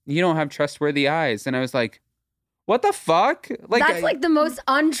like, you don't have trustworthy eyes. And I was like, what the fuck? Like, that's like the most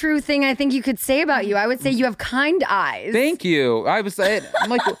untrue thing I think you could say about you. I would say you have kind eyes. Thank you. I'm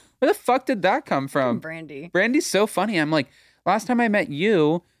like, where the fuck did that come from? Brandy. Brandy's so funny. I'm like, last time I met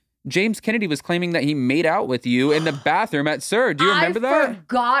you, James Kennedy was claiming that he made out with you in the bathroom at SUR. Do you remember that? I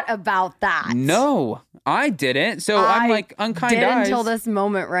forgot about that. No, I didn't. So I'm like, unkind didn't eyes. until this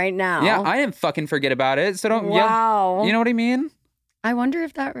moment right now. Yeah, I didn't fucking forget about it. So don't. Wow. Yeah, you know what I mean? I wonder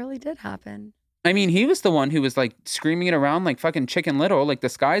if that really did happen. I mean, he was the one who was like screaming it around like fucking Chicken Little, like the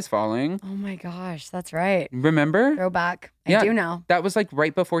sky's falling. Oh my gosh, that's right. Remember? Throwback. I do know. That was like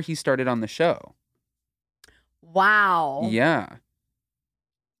right before he started on the show. Wow. Yeah.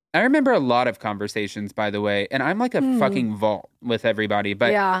 I remember a lot of conversations, by the way, and I'm like a fucking vault with everybody.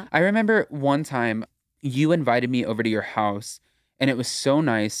 But yeah. I remember one time you invited me over to your house, and it was so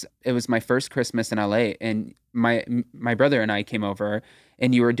nice. It was my first Christmas in LA, and my brother and I came over,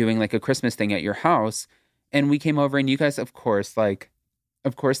 and you were doing like a Christmas thing at your house, and we came over, and you guys, of course, the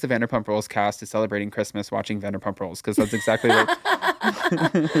Vanderpump Rules cast is celebrating Christmas watching Vanderpump Rules, because that's exactly what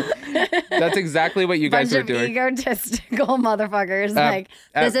that's exactly what you guys were doing. Egotistical motherfuckers.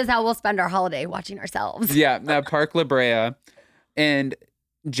 This is how we'll spend our holiday, watching ourselves. Yeah, at Park La Brea. And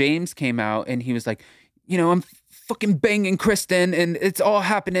James came out, and he was like, I'm fucking banging Kristen, and it's all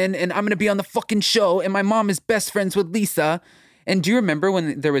happening, and I'm going to be on the fucking show, and my mom is best friends with Lisa. And do you remember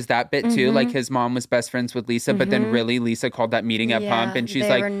when there was that bit too? Like his mom was best friends with Lisa, but then really Lisa called that meeting at Pump, and she's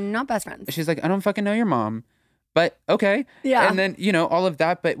like, they were not best friends. She's like, I don't fucking know your mom. But okay. Yeah. And then, all of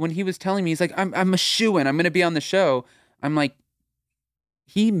that. But when he was telling me, he's like, I'm a shoo-in. I'm going to be on the show. I'm like,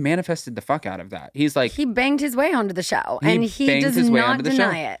 he manifested the fuck out of that. He's like, he banged his way onto the show, and he does not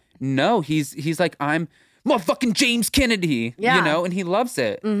deny it. No, he's like, I'm motherfucking James Kennedy, and he loves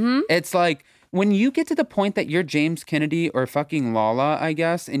it. Mm-hmm. It's like, when you get to the point that you're James Kennedy or fucking Lala, I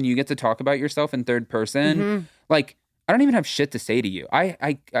guess, and you get to talk about yourself in third person, like, I don't even have shit to say to you.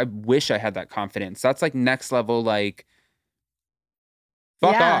 I wish I had that confidence. That's like next level, like,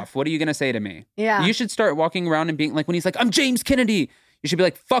 fuck off. What are you going to say to me? Yeah. You should start walking around and being like, when he's like, I'm James Kennedy, you should be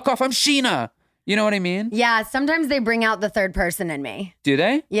like, fuck off, I'm Sheena. You know what I mean? Yeah, sometimes they bring out the third person in me. Do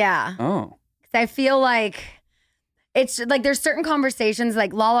they? Yeah. Oh. 'Cause I feel like it's like there's certain conversations,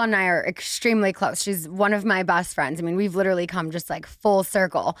 like Lala and I are extremely close. She's one of my best friends. I mean, we've literally come just like full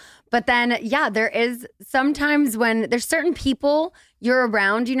circle. But then, yeah, there is sometimes when there's certain people you're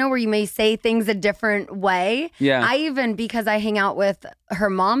around, where you may say things a different way. Yeah. I even, because I hang out with her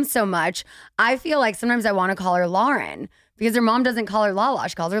mom so much, I feel like sometimes I want to call her Lauren because her mom doesn't call her Lala.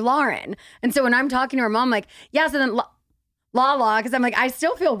 She calls her Lauren. And so when I'm talking to her mom, like, yeah, so then Lala, because I'm like, I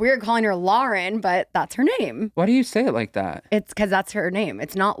still feel weird calling her Lauren, but that's her name. Why do you say it like that? It's because that's her name.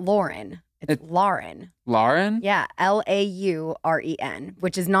 It's not Lauren. It's Lauren. Lauren? Yeah, Lauren,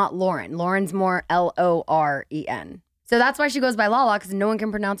 which is not Lauren. Lauren's more Loren. So that's why she goes by Lala, because no one can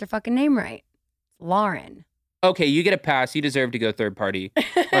pronounce her fucking name right. Lauren. Okay, you get a pass. You deserve to go third party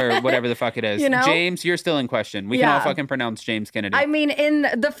or whatever the fuck it is. James, you're still in question. We can all fucking pronounce James Kennedy. I mean, in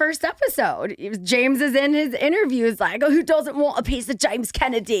the first episode, James is in his interview. Is like, oh, who doesn't want a piece of James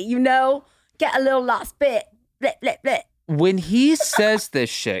Kennedy? Get a little last bit. Bleh, bleh, bleh. When he says this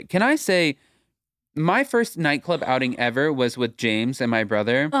shit, can I say my first nightclub outing ever was with James and my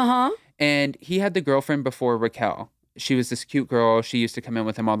brother. Uh-huh. And he had the girlfriend before Raquel. She was this cute girl. She used to come in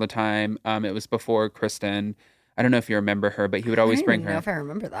with him all the time. It was before Kristen. I don't know if you remember her, but he would always bring her. I don't know if I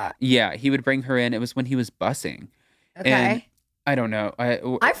remember that. Yeah, he would bring her in. It was when he was bussing. Okay. And I don't know.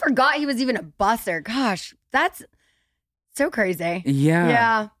 I forgot he was even a busser. Gosh, that's so crazy.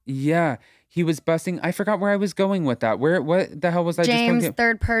 Yeah. He was bussing. I forgot where I was going with that. What the hell was I James, just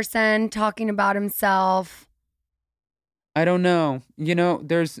third person, talking about himself. I don't know.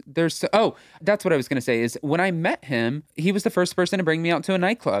 There's that's what I was going to say is when I met him, he was the first person to bring me out to a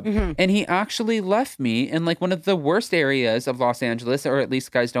nightclub. And he actually left me in like one of the worst areas of Los Angeles, or at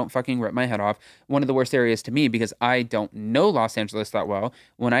least, guys, don't fucking rip my head off. One of the worst areas to me because I don't know Los Angeles that well.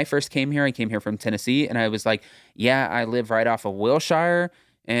 When I first came here, I came here from Tennessee and I was like, yeah, I live right off of Wilshire.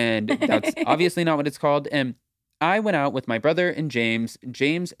 And that's obviously not what it's called. And I went out with my brother and James.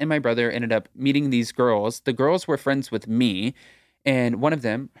 James and my brother ended up meeting these girls. The girls were friends with me. And one of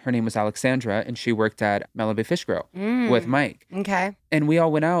them, her name was Alexandra, and she worked at Malibu Fish Grill with Mike. Okay. And we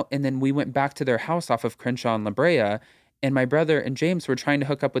all went out, and then we went back to their house off of Crenshaw and La Brea. And my brother and James were trying to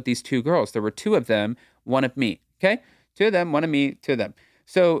hook up with these two girls. There were two of them, one of me. Okay? Two of them, one of me, two of them.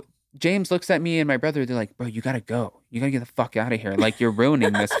 So James looks at me and my brother. They're like, bro, you got to go. You got to get the fuck out of here. Like, you're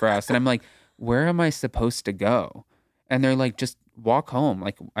ruining this for us. And I'm like, where am I supposed to go? And they're like, just walk home.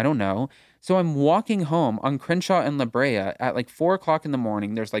 Like, I don't know. So I'm walking home on Crenshaw and La Brea at like 4:00 in the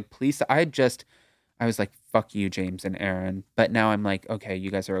morning. There's like police. I was like, fuck you, James and Aaron. But now I'm like, okay, you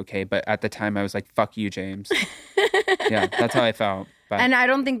guys are okay. But at the time I was like, fuck you, James. Yeah, that's how I felt. But And I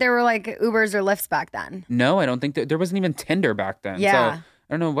don't think there were like Ubers or Lyfts back then. no, I don't think there wasn't even Tinder back then. Yeah. So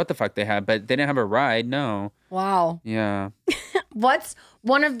I don't know what the fuck they had, but they didn't have a ride. No. Wow. Yeah. What's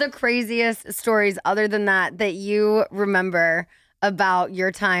one of the craziest stories other than that you remember about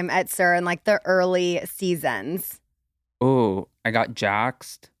your time at SUR in like the early seasons? Oh, I got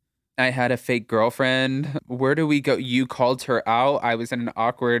jaxed. I had a fake girlfriend. Where do we go? You called her out. I was in an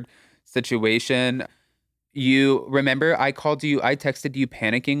awkward situation. You remember I called you, I texted you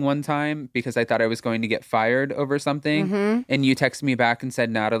panicking one time because I thought I was going to get fired over something. And you texted me back and said,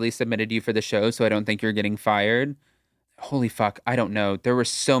 Natalie submitted you for the show, so I don't think you're getting fired. Holy fuck. I don't know. There were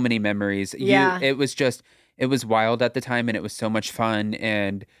so many memories. Yeah. It was wild at the time and it was so much fun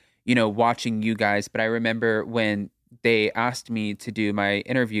and, watching you guys. But I remember when they asked me to do my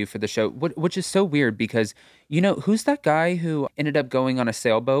interview for the show, which is so weird because, who's that guy who ended up going on a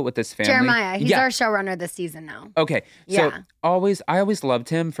sailboat with his family? Jeremiah. He's our showrunner this season now. Okay. So I always loved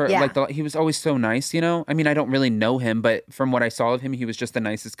him for he was always so nice, I mean, I don't really know him, but from what I saw of him, he was just the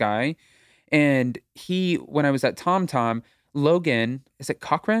nicest guy. And when I was at TomTom, Logan, is it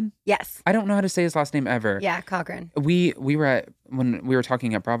Cochran? Yes. I don't know how to say his last name ever. Yeah, Cochran. We were when we were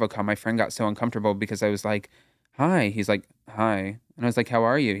talking at BravoCon, my friend got so uncomfortable because I was like, hi. He's like, hi. And I was like, how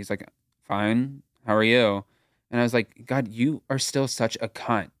are you? He's like, fine. How are you? And I was like, God, you are still such a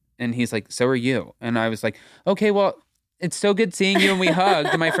cunt. And he's like, so are you. And I was like, okay, well, it's so good seeing you. And we hugged.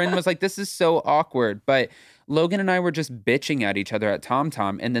 And my friend was like, this is so awkward. But Logan and I were just bitching at each other at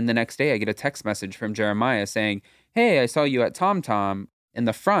TomTom. And then the next day I get a text message from Jeremiah saying, hey, I saw you at TomTom in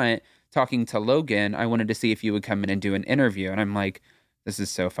the front talking to Logan. I wanted to see if you would come in and do an interview. And I'm like, this is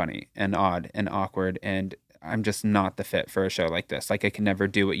so funny and odd and awkward. And I'm just not the fit for a show like this. Like, I can never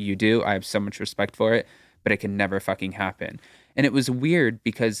do what you do. I have so much respect for it, but it can never fucking happen. And it was weird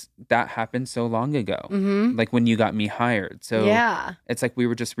because that happened so long ago, like when you got me hired. So it's like we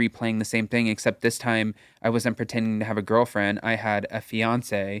were just replaying the same thing, except this time I wasn't pretending to have a girlfriend. I had a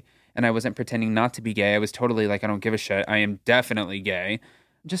fiance and I wasn't pretending not to be gay. I was totally like, I don't give a shit. I am definitely gay.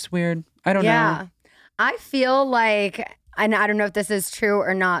 Just weird. I don't know. I feel like, and I don't know if this is true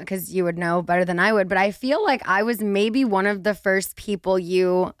or not because you would know better than I would, but I feel like I was maybe one of the first people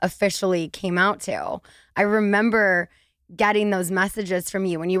you officially came out to. I remember getting those messages from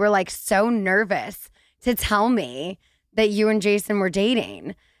you when you were like so nervous to tell me that you and Jason were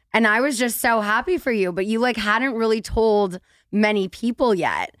dating. And I was just so happy for you, but you like hadn't really told many people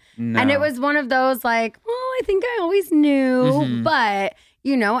yet. No. And it was one of those like, well, I think I always knew, but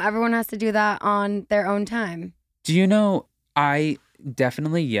everyone has to do that on their own time. Do you know, I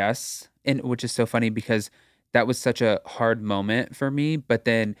definitely, yes. And which is so funny because that was such a hard moment for me. But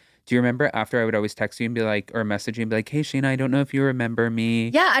then, do you remember after I would always text you and be like, or message you and be like, hey, Sheena, I don't know if you remember me.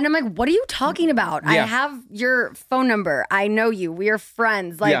 Yeah. And I'm like, what are you talking about? I have your phone number. I know you. We are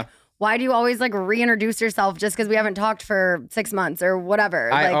friends. Like, why do you always like reintroduce yourself just because we haven't talked for 6 months or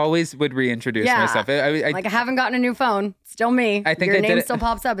whatever? I always would reintroduce myself. I haven't gotten a new phone. Still me. I think your name still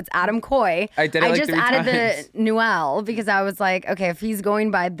pops up. It's Adam Coy. I did it like just 3 added times. the Newell because I was like, okay, if he's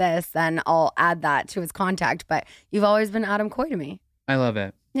going by this, then I'll add that to his contact. But you've always been Adam Coy to me. I love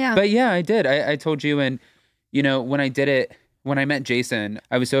it. Yeah. But yeah, I did. I told you. And, when I did it, when I met Jason,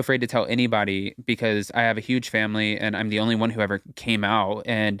 I was so afraid to tell anybody because I have a huge family and I'm the only one who ever came out.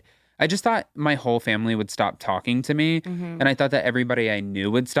 And I just thought my whole family would stop talking to me. And I thought that everybody I knew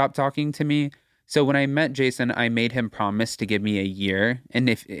would stop talking to me. So when I met Jason, I made him promise to give me a year. And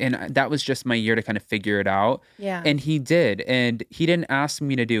that was just my year to kind of figure it out. Yeah. And he did. And he didn't ask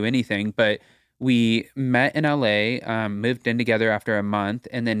me to do anything, but we met in LA, moved in together after a month,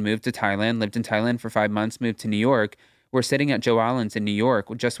 and then moved to Thailand, lived in Thailand for 5 months, moved to New York. We're sitting at Joe Allen's in New York.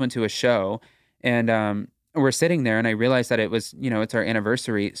 We just went to a show, and we're sitting there, and I realized that it was, it's our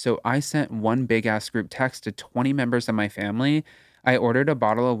anniversary. So I sent one big-ass group text to 20 members of my family. I ordered a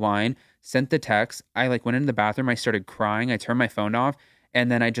bottle of wine, sent the text. I, went into the bathroom. I started crying. I turned my phone off,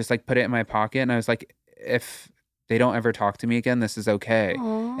 and then I just, put it in my pocket, and I was like, if they don't ever talk to me again, this is okay.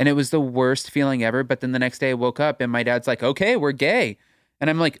 Aww. And it was the worst feeling ever. But then the next day I woke up and my dad's like, okay, we're gay. And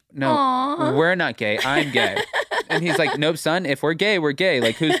I'm like, no, Aww. We're not gay. I'm gay. And he's like, nope, son, if we're gay, we're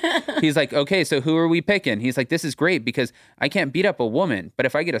gay. He's like, okay, so who are we picking? He's like, this is great because I can't beat up a woman. But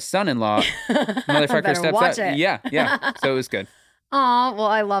if I get a son-in-law, motherfucker steps watch up. it. Yeah. So it was good. Oh, well,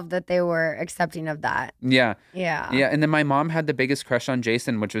 I love that they were accepting of that. Yeah. Yeah. And then my mom had the biggest crush on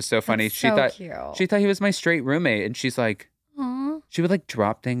Jason, which was so funny. That's so cute. She thought he was my straight roommate. And she's like, Aww. she would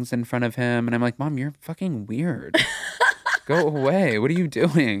drop things in front of him. And I'm like, Mom, you're fucking weird. Go away. What are you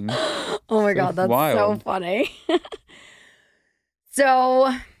doing? Oh my God, that's wild. so funny.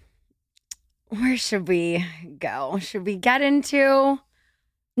 So, where should we go? Should we get into?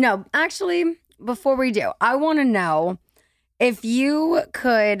 No, actually, before we do, I want to know if you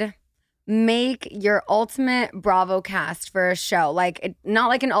could make your ultimate Bravo cast for a show, not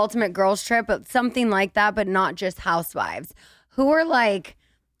like an ultimate girls trip, but something like that, but not just housewives. Who are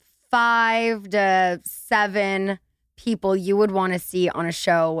 5 to 7 people you would want to see on a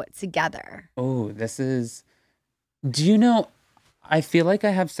show together? Oh, do you know, I feel like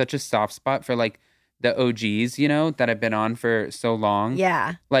I have such a soft spot for the OGs, that I've been on for so long.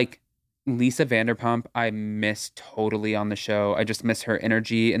 Yeah. Lisa Vanderpump, I miss totally on the show. I just miss her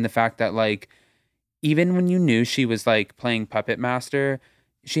energy and the fact that even when you knew she was playing Puppet Master,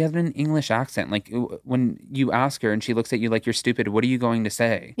 she had an English accent. When you ask her and she looks at you like you're stupid, what are you going to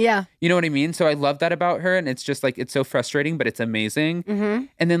say? Yeah. You know what I mean? So I love that about her, and it's just it's so frustrating, but it's amazing. Mm-hmm.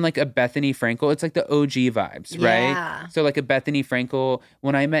 And then a Bethany Frankel, it's the OG vibes, right? Yeah. So a Bethany Frankel,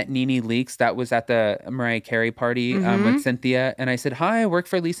 when I met Nene Leakes, that was at the Mariah Carey party with Cynthia, and I said, hi, I work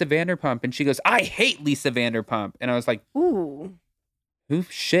for Lisa Vanderpump, and she goes, I hate Lisa Vanderpump. And I was like, ooh. Who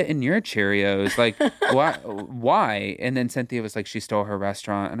shit in your Cheerios? Why? And then Cynthia was like, she stole her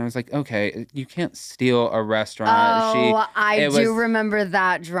restaurant. And I was like, okay, you can't steal a restaurant. Oh, I do remember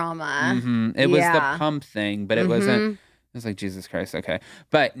that drama. Mm-hmm. It was the pump thing, but it wasn't. It was like, Jesus Christ, okay.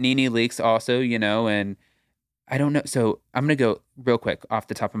 But Nene Leakes also, and I don't know. So I'm going to go real quick off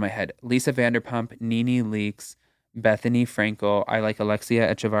the top of my head. Lisa Vanderpump, Nene Leakes, Bethany Frankel. I like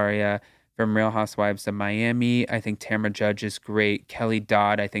Alexia Echevarria from Real Housewives of Miami. I think Tamra Judge is great. Kelly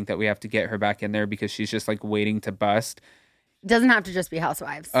Dodd, I think that we have to get her back in there because she's just waiting to bust. Doesn't have to just be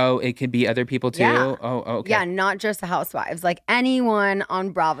housewives. Oh, it could be other people too? Yeah. Oh, okay. Yeah, not just the housewives. Anyone on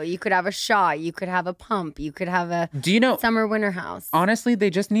Bravo. You could have a Shaw. You could have a Pump. You could have a Summer Winter House. Honestly, they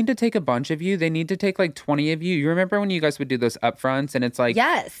just need to take a bunch of you. They need to take 20 of you. You remember when you guys would do those upfronts and it's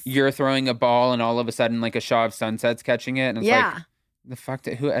yes, you're throwing a ball and all of a sudden a Shaw of Sunset's catching it and it's the fuck,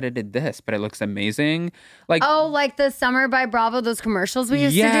 who edited this? But it looks amazing. The Summer by Bravo, those commercials we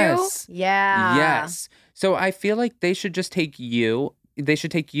used to do? Yeah. Yes. So I feel like they should just take you. They should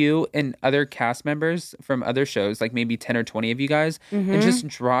take you and other cast members from other shows, maybe 10 or 20 of you guys, and just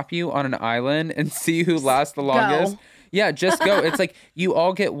drop you on an island and see who lasts the longest. Go. Yeah, just go. It's you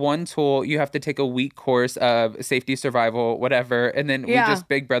all get one tool. You have to take a week course of safety, survival, whatever. And then we just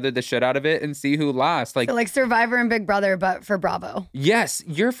Big Brother the shit out of it and see who lasts. So Survivor and Big Brother, but for Bravo. Yes.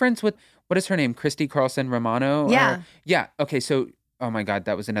 You're friends with, what is her name? Christy Carlson Romano? Yeah. Yeah. Okay. So, oh my God,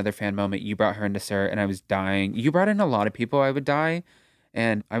 that was another fan moment. You brought her into Sir and I was dying. You brought in a lot of people. I would die.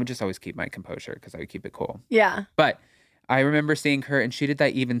 And I would just always keep my composure because I would keep it cool. Yeah. But I remember seeing her and she did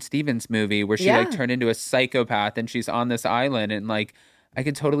that Even Stevens movie where she turned into a psychopath and she's on this island and I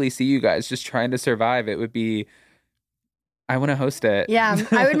could totally see you guys just trying to survive. It would be, I want to host it. Yeah.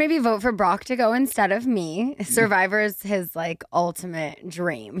 I would maybe vote for Brock to go instead of me. Survivor is his ultimate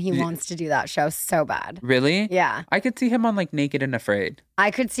dream. He wants to do that show so bad. Really? Yeah. I could see him on Naked and Afraid.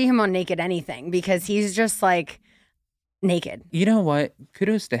 I could see him on Naked Anything because he's just naked. You know what?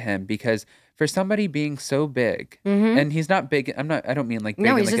 Kudos to him because for somebody being so big, and he's not big. I don't mean big.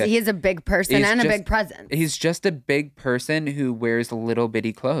 No, he's a big person and a big presence. He's just a big person who wears little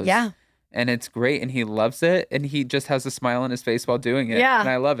bitty clothes. Yeah. and it's great, and he loves it, and he just has a smile on his face while doing it. Yeah. And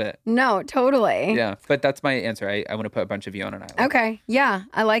I love it. No, totally. Yeah, but that's my answer. I want to put a bunch of you on an island. Okay. Yeah,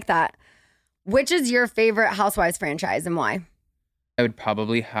 I like that. Which is your favorite Housewives franchise and why? I would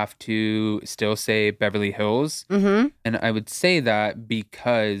probably have to still say Beverly Hills. Mm-hmm. And I would say that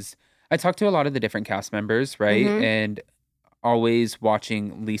because I talked to a lot of the different cast members, right? Mhm. And always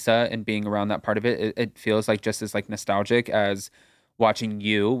watching Lisa and being around that part of it, it feels like just as like nostalgic as watching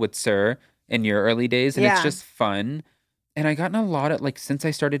you with Sir in your early days. And it's Yeah. just fun. And I gotten a lot of, like, since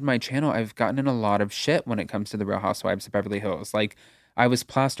I started my channel, I've gotten in a lot of shit when it comes to the Real Housewives of Beverly Hills. Like, I was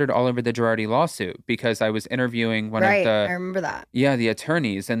plastered all over the Girardi lawsuit because I was interviewing one Right. of the... I remember that. Yeah, the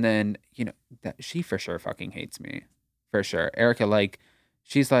attorneys. And then, you know, she for sure fucking hates me. For sure. Erica, like,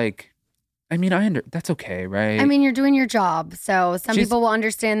 she's like, I mean, that's okay, right? I mean, you're doing your job. So some She's- people will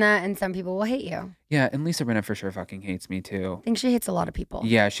understand that and some people will hate you. Yeah, and Lisa Rinna for sure fucking hates me too. I think she hates a lot of people.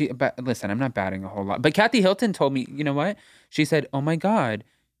 Yeah, but listen, I'm not batting a whole lot. But Kathy Hilton told me, you know what? She said, oh my God,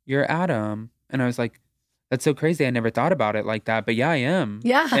 you're Adam. And I was like, that's so crazy. I never thought about it like that. But yeah, I am.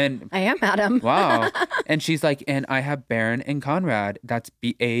 Yeah, And I am Adam. wow. And she's like, and I have Baron and Conrad. That's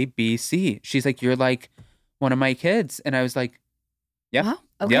A, B, C. She's like, you're like one of my kids. And I was like, yep. Wow.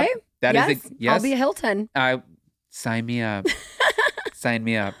 Okay. Yep, that is yes, yes. I'll be a Hilton. Sign me up. Sign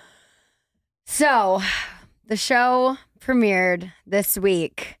me up. So the show premiered this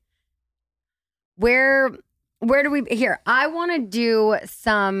week. Where do we here? I want to do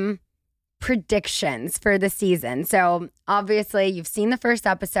some predictions for the season. So obviously you've seen the first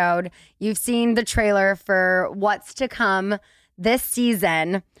episode. You've seen the trailer for what's to come this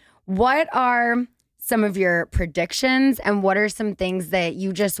season. What are some of your predictions and what are some things that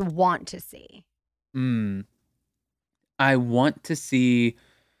you just want to see? I want to see...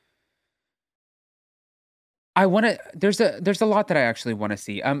 there's a lot that I actually want to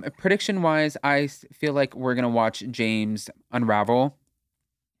see. Prediction wise, I feel like we're going to watch James unravel.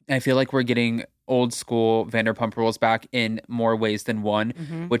 I feel like we're getting old school Vanderpump Rules back in more ways than one,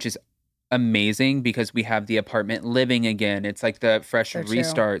 which is amazing because we have the apartment living again. It's like the fresh So true.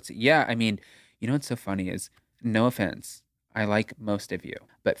 restarts. Yeah. I mean, you know what's so funny is, no offense, I like most of you,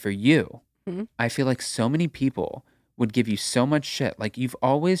 but for you, I feel like so many people would give you so much shit. Like, you've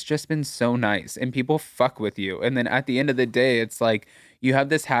always just been so nice and people fuck with you. And then at the end of the day, it's like you have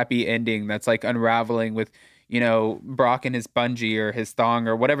this happy ending that's like unraveling with, you know, Brock and his bungee or his thong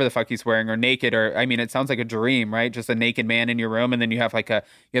or whatever the fuck he's wearing, or naked, or, I mean, it sounds like a dream, right? Just a naked man in your room. And then you have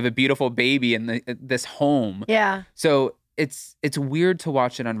a beautiful baby in this home. Yeah. So it's weird to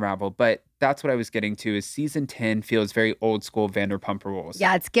watch it unravel, but that's what I was getting to is season 10 feels very old school Vanderpump Rules.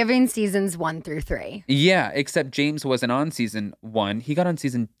 Yeah, it's giving seasons 1 through 3. Yeah, except James wasn't on season 1. He got on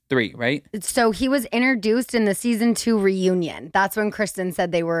season 3, right? So he was introduced in the season 2 reunion. That's when Kristen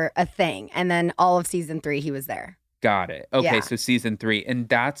said they were a thing. And then all of season 3, he was there. Got it. Okay, Yeah. so season 3. And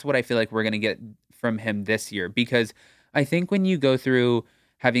that's what I feel like we're going to get from him this year. Because I think when you go through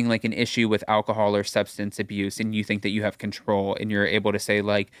having like an issue with alcohol or substance abuse and you think that you have control and you're able to say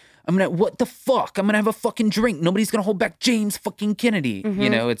like, what the fuck? I'm going to have a fucking drink. Nobody's going to hold back James fucking Kennedy.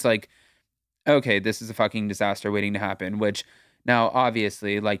 You know, it's like, okay, this is a fucking disaster waiting to happen, which now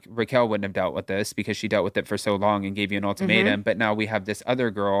obviously like Raquel wouldn't have dealt with this because she dealt with it for so long and gave you an ultimatum. But now we have this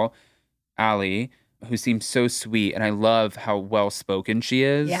other girl, Allie, who seems so sweet. And I love how well-spoken she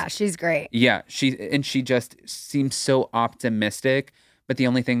is. Yeah, she's great. Yeah, she just seems so optimistic. But the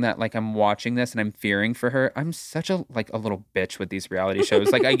only thing that like I'm watching this and I'm fearing for her, I'm such a little bitch with these reality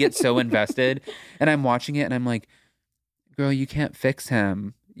shows. Like I get so invested and I'm watching it and I'm like, girl, you can't fix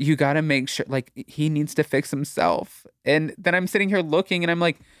him. You got to make sure like he needs to fix himself. And then I'm sitting here looking and I'm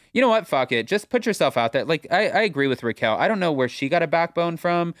like, you know what? Fuck it. Just put yourself out there. Like I agree with Raquel. I don't know where she got a backbone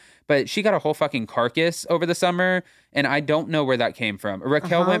from, but she got a whole fucking carcass over the summer. And I don't know where that came from.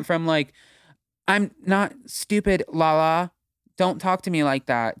 Raquel went from like, I'm not stupid, Lala. Don't talk to me like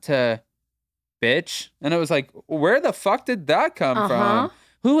that, to bitch. And it was like, where the fuck did that come from?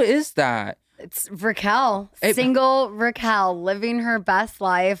 Who is that? It's Raquel, single Raquel, living her best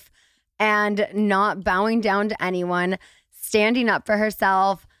life and not bowing down to anyone, standing up for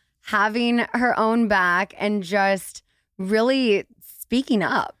herself, having her own back, and just really speaking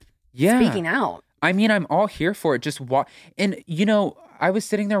up, speaking out. I mean, I'm all here for it. Just and you know, I was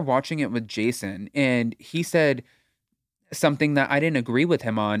sitting there watching it with Jason, and he said something that I didn't agree with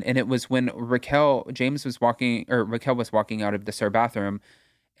him on, and it was when Raquel was walking out of the Sir bathroom,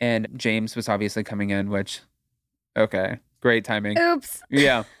 and James was obviously coming in, which, okay, great timing. Oops.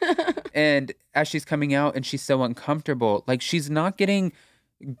 Yeah. And as she's coming out and she's so uncomfortable, like she's not getting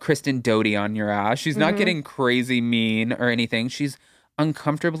Kristen Doty on your ass. She's not getting crazy mean or anything. She's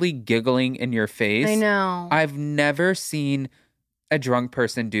uncomfortably giggling in your face. I know. I've never seen a drunk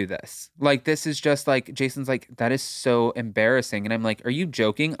person do this. Like, this is just like, Jason's like, that is so embarrassing. And I'm like, are you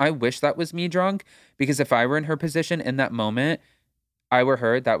joking? I wish that was me drunk, because if I were in her position in that moment, I were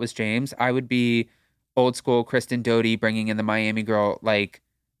her, that was James, I would be old school Kristen Doty bringing in the Miami girl, like,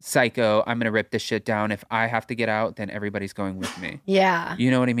 psycho, I'm going to rip this shit down. If I have to get out, then everybody's going with me. Yeah.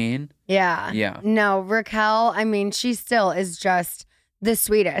 You know what I mean? Yeah. Yeah. No, Raquel, I mean, she still is just the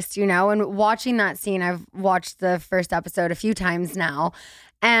sweetest, you know? And watching that scene, I've watched the first episode a few times now.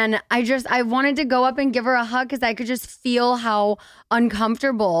 And I wanted to go up and give her a hug because I could just feel how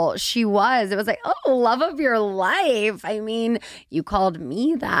uncomfortable she was. It was like, oh, love of your life. I mean, you called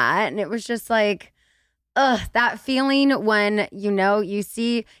me that. And it was just like, that feeling when, you know, you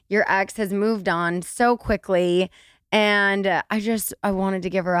see your ex has moved on so quickly. And I wanted to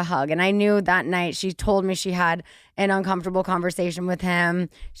give her a hug. And I knew that night she told me she had an uncomfortable conversation with him.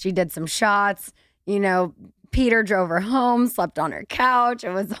 She did some shots, you know, Peter drove her home, slept on her couch.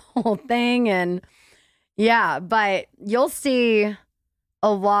 It was a whole thing. And yeah, but you'll see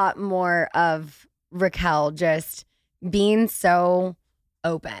a lot more of Raquel just being so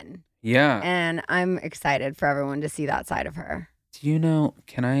open. Yeah. And I'm excited for everyone to see that side of her. Do you know,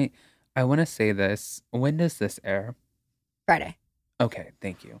 I want to say this. When does this air? Friday. Okay,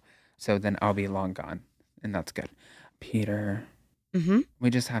 thank you. So then I'll be long gone, and that's good. Peter,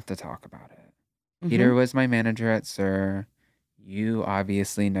 we just have to talk about it. Peter was my manager at SUR. You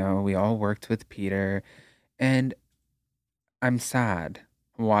obviously know we all worked with Peter, and I'm sad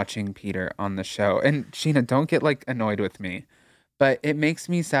watching Peter on the show. And Sheena, don't get like annoyed with me, but it makes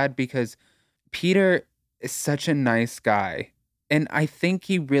me sad because Peter is such a nice guy. And I think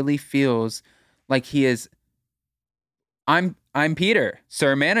he really feels like he is, I'm Peter,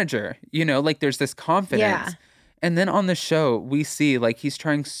 SUR manager, you know, like there's this confidence. Yeah. And then on the show, we see like he's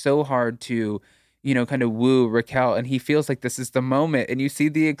trying so hard to, you know, kind of woo Raquel, and he feels like this is the moment. And you see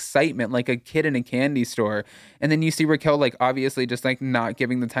the excitement like a kid in a candy store. And then you see Raquel like obviously just like not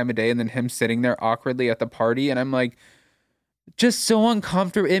giving the time of day, and then him sitting there awkwardly at the party. And I'm like, just so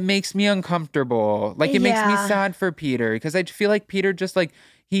uncomfortable. It makes me uncomfortable. Like it makes me sad for Peter, because I feel like Peter just like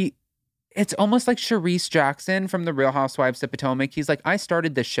it's almost like Charisse Jackson from the Real Housewives of Potomac. He's like, I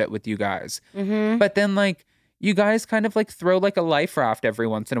started this shit with you guys. But then like you guys kind of like throw like a life raft every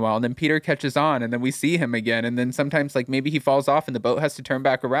once in a while, and then Peter catches on, and then we see him again. And then sometimes like maybe he falls off and the boat has to turn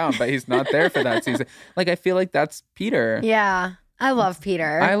back around, but he's not there for that season. Like I feel like that's Peter. Yeah. I love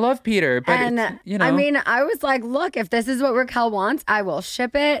Peter. I love Peter, but and you know. I mean, I was like, look, if this is what Raquel wants, I will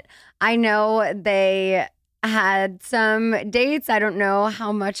ship it. I know they had some dates. I don't know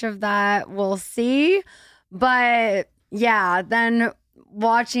how much of that we'll see. But yeah, then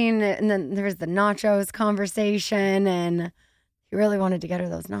watching, and then there was the nachos conversation, and he really wanted to get her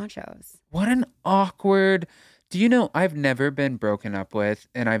those nachos. What an awkward. Do you know, I've never been broken up with,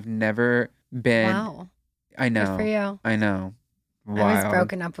 and I've never been. Wow. I know. Good for you. I know. Wild. I was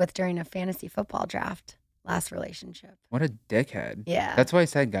broken up with during a fantasy football draft. Last relationship. What a dickhead. Yeah. That's why I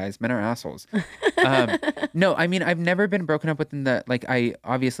said, guys, men are assholes. No, I mean, I've never been broken up with in the, like, I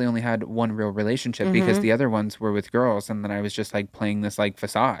obviously only had one real relationship because the other ones were with girls. And then I was just like playing this like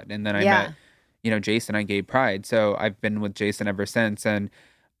facade. And then I met, you know, Jason on Gay Pride. So I've been with Jason ever since. And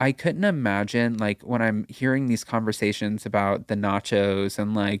I couldn't imagine, like, when I'm hearing these conversations about the nachos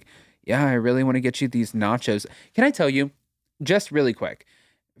and like, yeah, I really want to get you these nachos. Can I tell you, just really quick,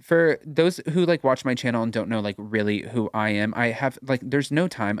 for those who like watch my channel and don't know like really who I am, I have like, there's no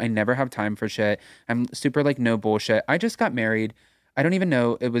time. I never have time for shit. I'm super like no bullshit. I just got married. I don't even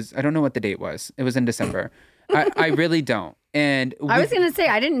know. I don't know what the date was. It was in December. I really don't. And I was going to say,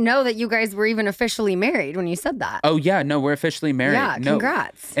 I didn't know that you guys were even officially married when you said that. Oh yeah, no, we're officially married. Yeah,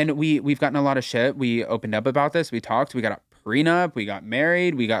 congrats. And we've gotten a lot of shit. We opened up about this. We talked. We got a prenup. We got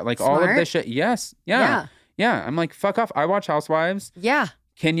married. We got like all of this shit. Yes. Yeah. I'm like, fuck off. I watch Housewives. Yeah.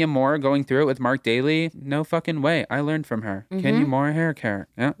 Kenya Moore going through it with Mark Daly. No fucking way. I learned from her. Kenya Moore hair care.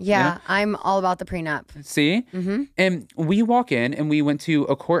 Yeah. I'm all about the prenup. See? And we walk in and we went to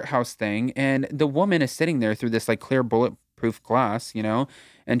a courthouse thing, and the woman is sitting there through this like clear bulletproof glass, you know,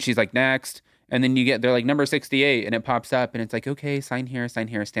 and she's like, next. And then they're like number 68, and it pops up and it's like, okay, sign here,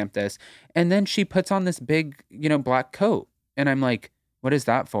 stamp this. And then she puts on this big, you know, black coat. And I'm like, what is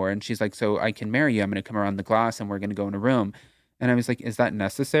that for? And she's like, so I can marry you. I'm going to come around the glass and we're going to go in a room. And I was like, is that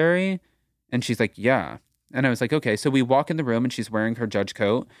necessary? And she's like, yeah. And I was like, okay. So we walk in the room and she's wearing her judge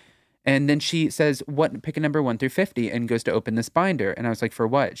coat. And then she says, pick a number 1 through 50, and goes to open this binder. And I was like, for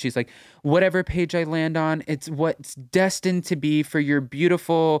what? She's like, whatever page I land on, it's what's destined to be for your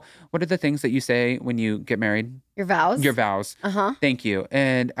beautiful, what are the things that you say when you get married? Your vows? Your vows. Uh-huh. Thank you.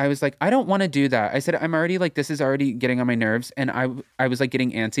 And I was like, I don't want to do that. I said, I'm already like, this is already getting on my nerves. And I was like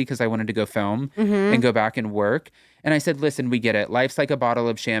getting antsy because I wanted to go film and go back and work. And I said, listen, we get it. Life's like a bottle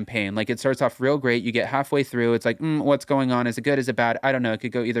of champagne. Like it starts off real great. You get halfway through. It's like, what's going on? Is it good? Is it bad? I don't know. It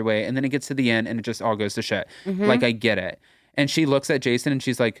could go either way. And then it gets to the end and it just all goes to shit. Like I get it. And she looks at Jason and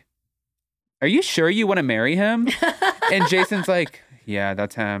she's like, are you sure you want to marry him? And Jason's like, yeah,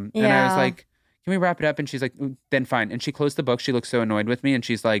 that's him. And I was like, can we wrap it up? And she's like, then fine. And she closed the book. She looked so annoyed with me. And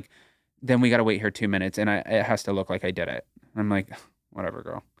she's like, then we got to wait here 2 minutes. And it has to look like I did it. I'm like, whatever,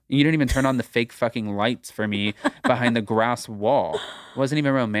 girl. You didn't even turn on the fake fucking lights for me behind the grass wall. It wasn't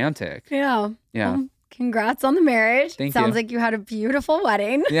even romantic. Yeah. Yeah. Well, congrats on the marriage. Thank Sounds you. like you had a beautiful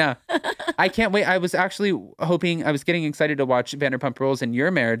wedding. Yeah. I can't wait. I was actually hoping, I was getting excited to watch Vanderpump Rules and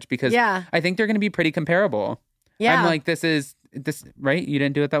your marriage because I think they're going to be pretty comparable. Yeah. I'm like, this, right? You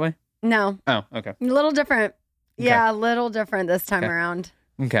didn't do it that way? No. Oh, okay. A little different. Okay. Yeah, a little different this time around.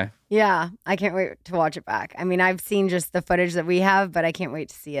 Okay. Yeah. I can't wait to watch it back. I mean, I've seen just the footage that we have, but I can't wait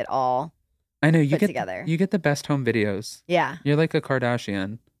to see it all. I know you put together. You get the best home videos. Yeah. You're like a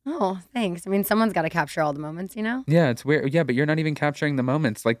Kardashian. Oh, thanks. I mean, someone's got to capture all the moments, you know? Yeah, it's weird. Yeah, but you're not even capturing the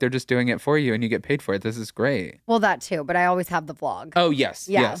moments. Like they're just doing it for you and you get paid for it. This is great. Well, that too, but I always have the vlog. Oh, yes.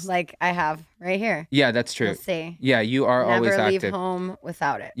 Yeah, yes. like I have right here. Yeah, that's true. You'll see. Yeah, you are always Never leave active. home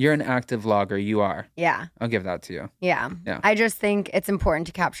without it. You're an active vlogger. You are. Yeah. I'll give that to you. Yeah. Yeah. I just think it's important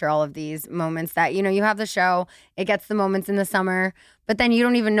to capture all of these moments that, you know, you have the show, it gets the moments in the summer, but then you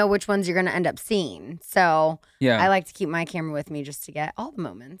don't even know which ones you're going to end up seeing. So Yeah. I like to keep my camera with me just to get all the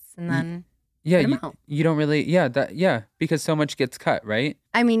moments and then. Yeah, put 'em out. you don't really, because so much gets cut, right?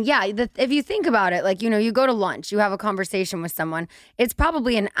 I mean, yeah, if you think about it, like, you know, you go to lunch, you have a conversation with someone, it's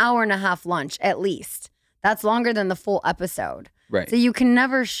probably an hour and a half lunch at least. That's longer than the full episode. Right. So you can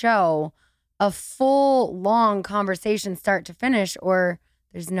never show a full, long conversation start to finish or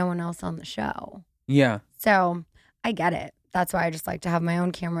there's no one else on the show. Yeah. So I get it. That's why I just like to have my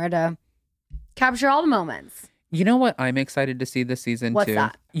own camera to capture all the moments. You know what I'm excited to see this season What's too?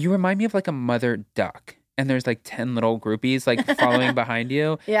 that? You remind me of like a mother duck. And there's like 10 little groupies like following behind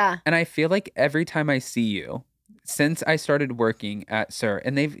you. Yeah. And I feel like every time I see you, since I started working at SUR,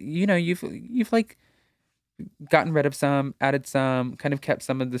 and you've like gotten rid of some, added some, kind of kept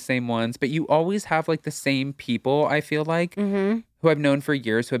some of the same ones, but you always have like the same people, I feel like, who I've known for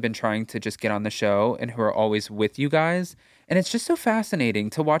years who have been trying to just get on the show and who are always with you guys. And it's just so fascinating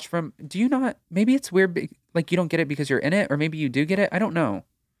to watch from, do you not, maybe it's weird, like you don't get it because you're in it, or maybe you do get it. I don't know.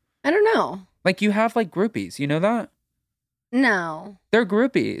 I don't know. Like you have like groupies, you know that? No. They're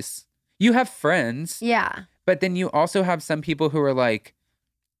groupies. You have friends. Yeah. But then you also have some people who are like,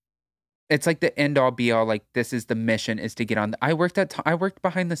 it's like the end all be all, like this is the mission is to get on. I worked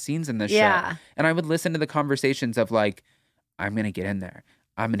behind the scenes in this show. And I would listen to the conversations of like, I'm going to get in there.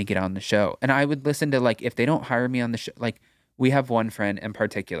 I'm going to get on the show. And I would listen to like, if they don't hire me on the show, like we have one friend in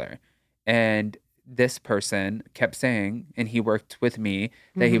particular and this person kept saying, and he worked with me,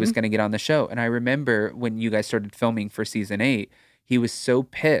 that he was going to get on the show. And I remember when you guys started filming for season 8, he was so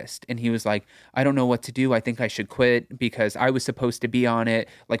pissed and he was like, I don't know what to do. I think I should quit because I was supposed to be on it.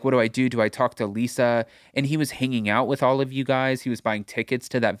 Like, what do I do? Do I talk to Lisa? And he was hanging out with all of you guys. He was buying tickets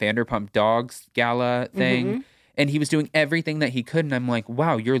to that Vanderpump Dogs gala thing. And he was doing everything that he could. And I'm like,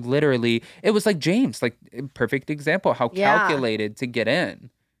 wow, you're literally, it was like James, like perfect example, how calculated to get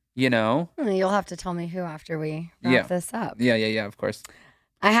in, you know? You'll have to tell me who after we wrap this up. Yeah, of course.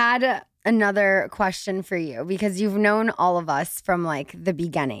 I had another question for you because you've known all of us from like the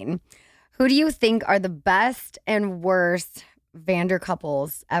beginning. Who do you think are the best and worst Vander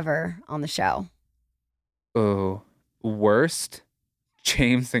couples ever on the show? Oh, worst?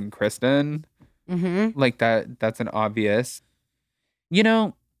 James and Kristen? Like that's an obvious. You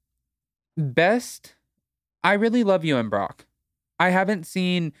know, best, I really love you and Brock. I haven't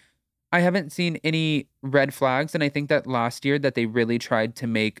seen any red flags, and I think that last year that they really tried to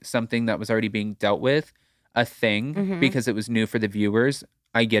make something that was already being dealt with a thing because it was new for the viewers.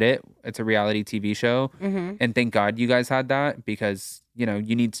 I get it. It's a reality TV show. And thank God you guys had that because, you know,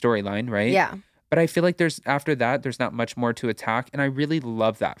 you need storyline, right? Yeah. But I feel like there's not much more to attack. And I really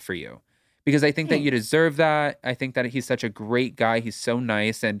love that for you because I think that you deserve that. I think that he's such a great guy. He's so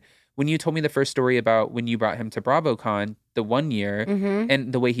nice. And when you told me the first story about when you brought him to BravoCon the one year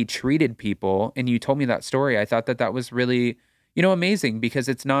and the way he treated people, and you told me that story, I thought that was really, you know, amazing because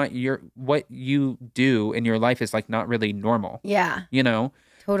it's not what you do in your life is like not really normal. Yeah. You know?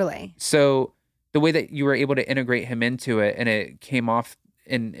 Totally. So the way that you were able to integrate him into it and it came off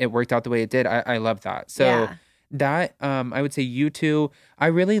and it worked out the way it did, I love that. So That, I would say you two. I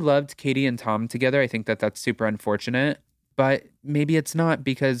really loved Katie and Tom together. I think that that's super unfortunate, but maybe it's not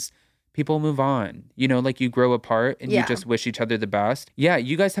because people move on. You know, like you grow apart and you just wish each other the best. Yeah,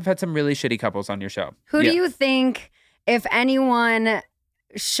 you guys have had some really shitty couples on your show. Who do you think, if anyone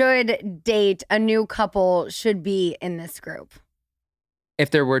should date a new couple, should be in this group?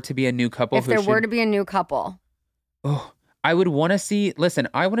 If there were to be a new couple, oh, I would want to see. Listen,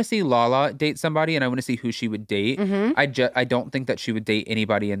 I want to see Lala date somebody, and I want to see who she would date. I don't think that she would date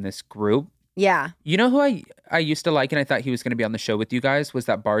anybody in this group. Yeah. You know who I used to like, and I thought he was going to be on the show with you guys, was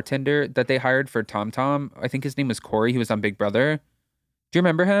that bartender that they hired for Tom Tom. I think his name was Corey. He was on Big Brother. Do you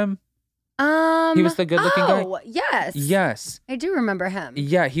remember him? He was the good-looking guy. Oh, yes. Yes. I do remember him.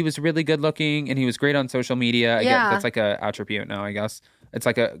 Yeah, he was really good-looking, and he was great on social media. I guess that's like a attribute now, I guess. It's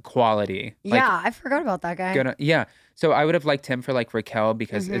like a quality. Yeah, I forgot about that guy. Yeah. So I would have liked him for like Raquel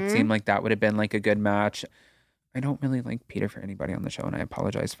because it seemed like that would have been like a good match. I don't really like Peter for anybody on the show, and I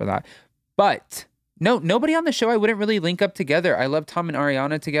apologize for that. But no, nobody on the show I wouldn't really link up together. I love Tom and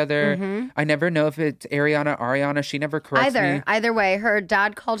Ariana together. I never know if it's Ariana. She never corrects me. Either way. Her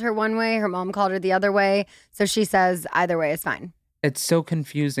dad called her one way. Her mom called her the other way. So she says either way is fine. It's so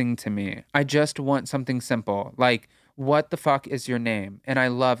confusing to me. I just want something simple. Like, what the fuck is your name? And I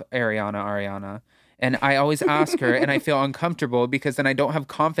love Ariana. And I always ask her and I feel uncomfortable because then I don't have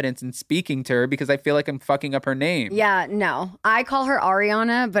confidence in speaking to her because I feel like I'm fucking up her name. Yeah, no. I call her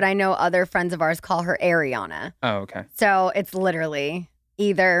Ariana, but I know other friends of ours call her Ariana. Oh, okay. So it's literally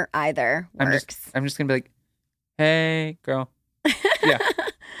either works. I'm just going to be like, hey, girl. Yeah.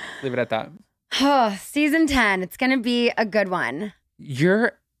 Leave it at that. Oh, season 10. It's going to be a good one.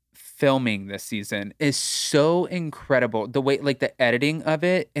 Your filming this season is so incredible. The way, like the editing of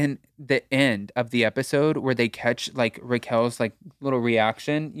it and the end of the episode where they catch like Raquel's like little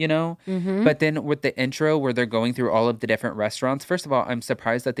reaction, you know? But then with the intro where they're going through all of the different restaurants. First of all, I'm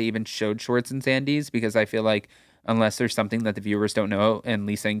surprised that they even showed Shorts and Sandy's because I feel like unless there's something that the viewers don't know and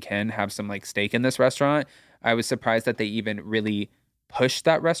Lisa and Ken have some like stake in this restaurant, I was surprised that they even really push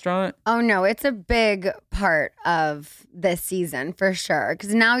that restaurant. Oh no, it's a big part of this season for sure.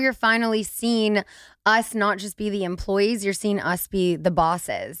 Because now you're finally seeing us not just be the employees, you're seeing us be the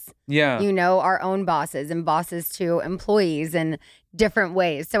bosses. Yeah. You know, our own bosses and bosses to employees in different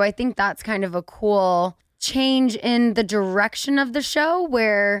ways. So I think that's kind of a cool change in the direction of the show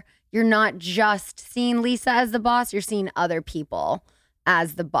where you're not just seeing Lisa as the boss, you're seeing other people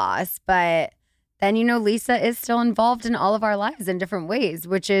as the boss. But then, you know, Lisa is still involved in all of our lives in different ways,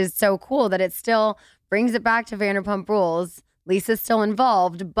 which is so cool that it still brings it back to Vanderpump Rules. Lisa's still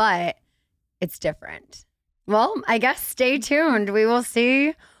involved, but it's different. Well, I guess stay tuned. We will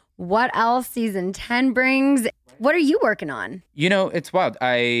see what else season 10 brings. What are you working on? You know, it's wild.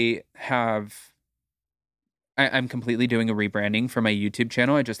 I'm completely doing a rebranding for my YouTube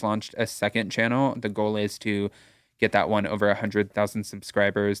channel. I just launched a second channel. The goal is to get that one over 100,000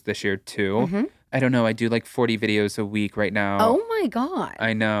 subscribers this year too. I don't know. I do like 40 videos a week right now. Oh my God.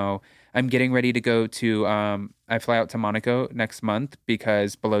 I know. I'm getting ready to go to, I fly out to Monaco next month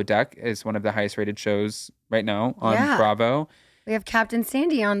because Below Deck is one of the highest rated shows right now on Bravo. We have Captain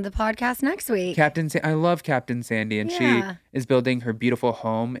Sandy on the podcast next week. I love Captain Sandy, and she is building her beautiful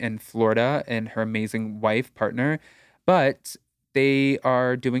home in Florida and her amazing wife, partner. But they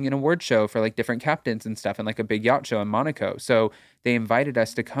are doing an award show for like different captains and stuff and like a big yacht show in Monaco. So they invited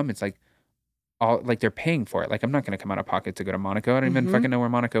us to come. It's like, all like they're paying for it. Like I'm not going to come out of pocket to go to Monaco. I don't even fucking know where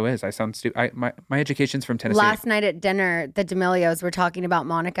Monaco is. I sound stupid. My education's from Tennessee. Last night at dinner, the D'Amelios were talking about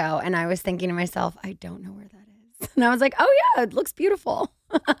Monaco, and I was thinking to myself, I don't know where that is. And I was like, oh yeah, it looks beautiful.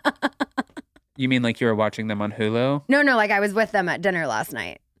 You mean like you were watching them on Hulu? No, like I was with them at dinner last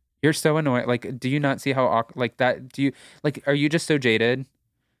night. You're so annoying. Like, do you not see how like that? Do you like? Are you just so jaded?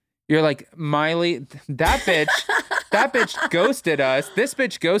 You're like Miley. That bitch ghosted us. This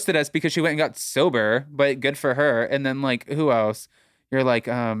bitch ghosted us because she went and got sober. But good for her. And then like, who else? You're like,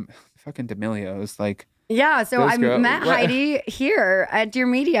 fucking D'Amelios. Like, yeah. So I met Heidi here at Dear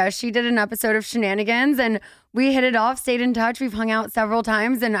Media. She did an episode of Shenanigans, and we hit it off. Stayed in touch. We've hung out several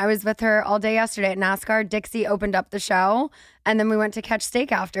times, and I was with her all day yesterday at NASCAR. Dixie opened up the show, and then we went to catch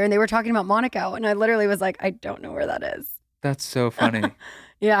steak after, and they were talking about Monaco, and I literally was like, I don't know where that is. That's so funny.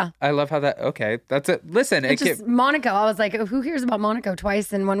 Yeah. I love how that, okay, that's it. Listen. It's just Monaco. I was like, who hears about Monaco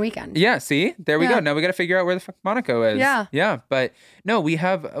twice in one weekend? Yeah, see? There we go. Now we got to figure out where the fuck Monaco is. Yeah. Yeah, but no, we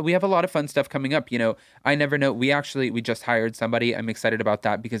have a lot of fun stuff coming up. You know, I never know. We just hired somebody. I'm excited about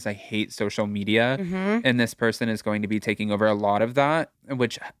that because I hate social media. And this person is going to be taking over a lot of that,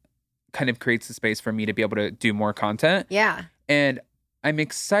 which kind of creates the space for me to be able to do more content. Yeah. And I'm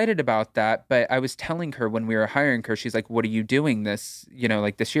excited about that, but I was telling her when we were hiring her, she's like, what are you doing this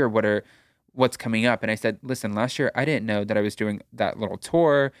year? What's coming up? And I said, listen, last year I didn't know that I was doing that little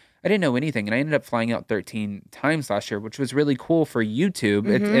tour. I didn't know anything. And I ended up flying out 13 times last year, which was really cool for YouTube.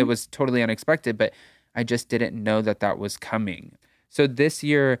 It was totally unexpected, but I just didn't know that was coming. So this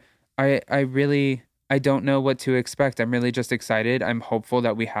year, I don't know what to expect. I'm really just excited. I'm hopeful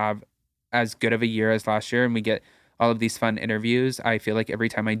that we have as good of a year as last year and we get all of these fun interviews. I feel like every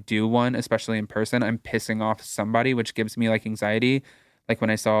time I do one, especially in person, I'm pissing off somebody, which gives me like anxiety. Like when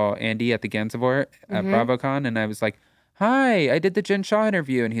I saw Andy at the Gansevoort at BravoCon and I was like, hi, I did the Jen Shaw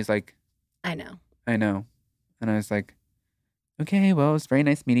interview. And he's like, I know. And I was like, okay, well, it was very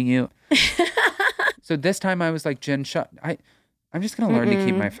nice meeting you. So this time I was like, Jen Shaw, I'm just going to learn to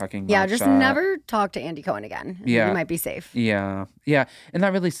keep my fucking mouth just shut. never talk to Andy Cohen again. Yeah. You might be safe. Yeah. And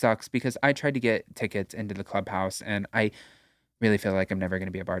that really sucks because I tried to get tickets into the clubhouse and I really feel like I'm never going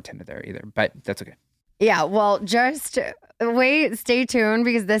to be a bartender there either, but that's okay. Yeah, well, just stay tuned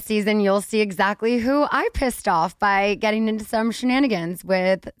because this season you'll see exactly who I pissed off by getting into some shenanigans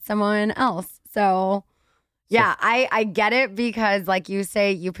with someone else. So, yeah, I get it because like you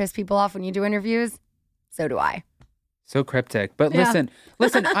say, you piss people off when you do interviews. So do I. So cryptic. But listen,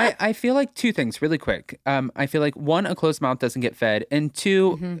 I feel like two things really quick. I feel like one, a closed mouth doesn't get fed. And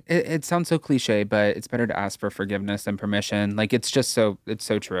two, it sounds so cliche, but it's better to ask for forgiveness and permission. Like it's so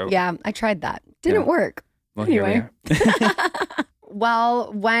true. Yeah, I tried that. Didn't work. Well, anyway. Here we are.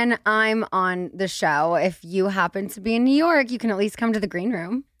 Well, when I'm on the show, if you happen to be in New York, you can at least come to the green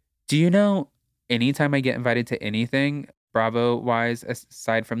room. Do you know anytime I get invited to anything, Bravo-wise,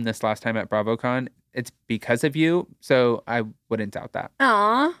 aside from this last time at BravoCon, it's because of you, so I wouldn't doubt that.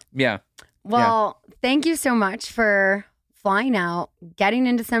 Aw. Yeah. Well, thank you so much for flying out, getting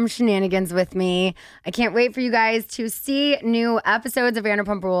into some shenanigans with me. I can't wait for you guys to see new episodes of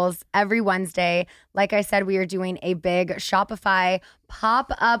Vanderpump Rules every Wednesday. Like I said, we are doing a big Shopify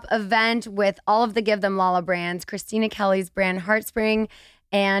pop-up event with all of the Give Them Lala brands, Christina Kelly's brand Heartspring,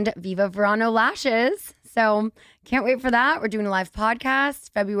 and Viva Verano Lashes. So can't wait for that. We're doing a live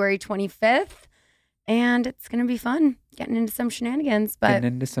podcast February 25th. And it's going to be fun getting into some shenanigans.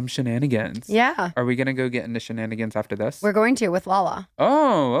 Yeah. Are we going to go get into shenanigans after this? We're going to with Lala.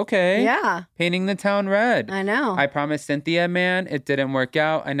 Oh, okay. Yeah. Painting the town red. I know. I promised Cynthia, man, it didn't work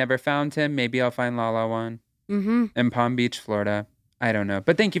out. I never found him. Maybe I'll find Lala one. In Palm Beach, Florida. I don't know.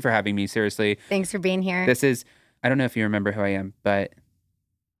 But thank you for having me, seriously. Thanks for being here. I don't know if you remember who I am, but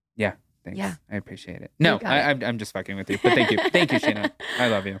yeah. Thanks. Yeah. I appreciate it. No, I'm just fucking with you. But thank you. Thank you, Sheena. I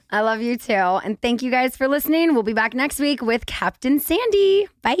love you. I love you too. And thank you guys for listening. We'll be back next week with Captain Sandy.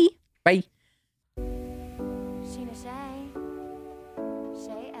 Bye. Bye. Sheena Shay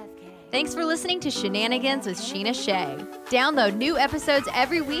FK. Thanks for listening to Shenanigans with Sheena Shay. Download new episodes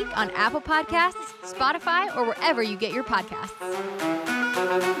every week on Apple Podcasts, Spotify, or wherever you get your podcasts.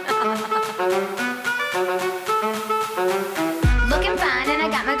 Looking fine and I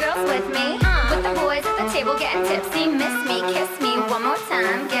got my girls with me. With the boys at the table getting tipsy. Miss me, kiss me one more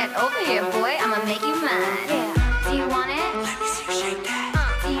time. Get over here, boy, I'ma make you mine. Yeah. Do you want it? Let me see you shake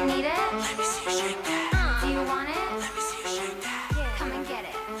that. Do you need it? Let me see you shake that. Do you want it? Let me see you shake that. Yeah. Come and get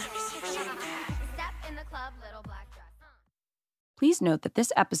it. Let me see you shake that. Step in the club, little black dress. Please note that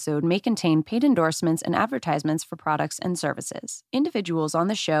this episode may contain paid endorsements and advertisements for products and services. Individuals on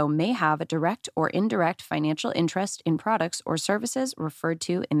the show may have a direct or indirect financial interest in products or services referred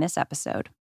to in this episode.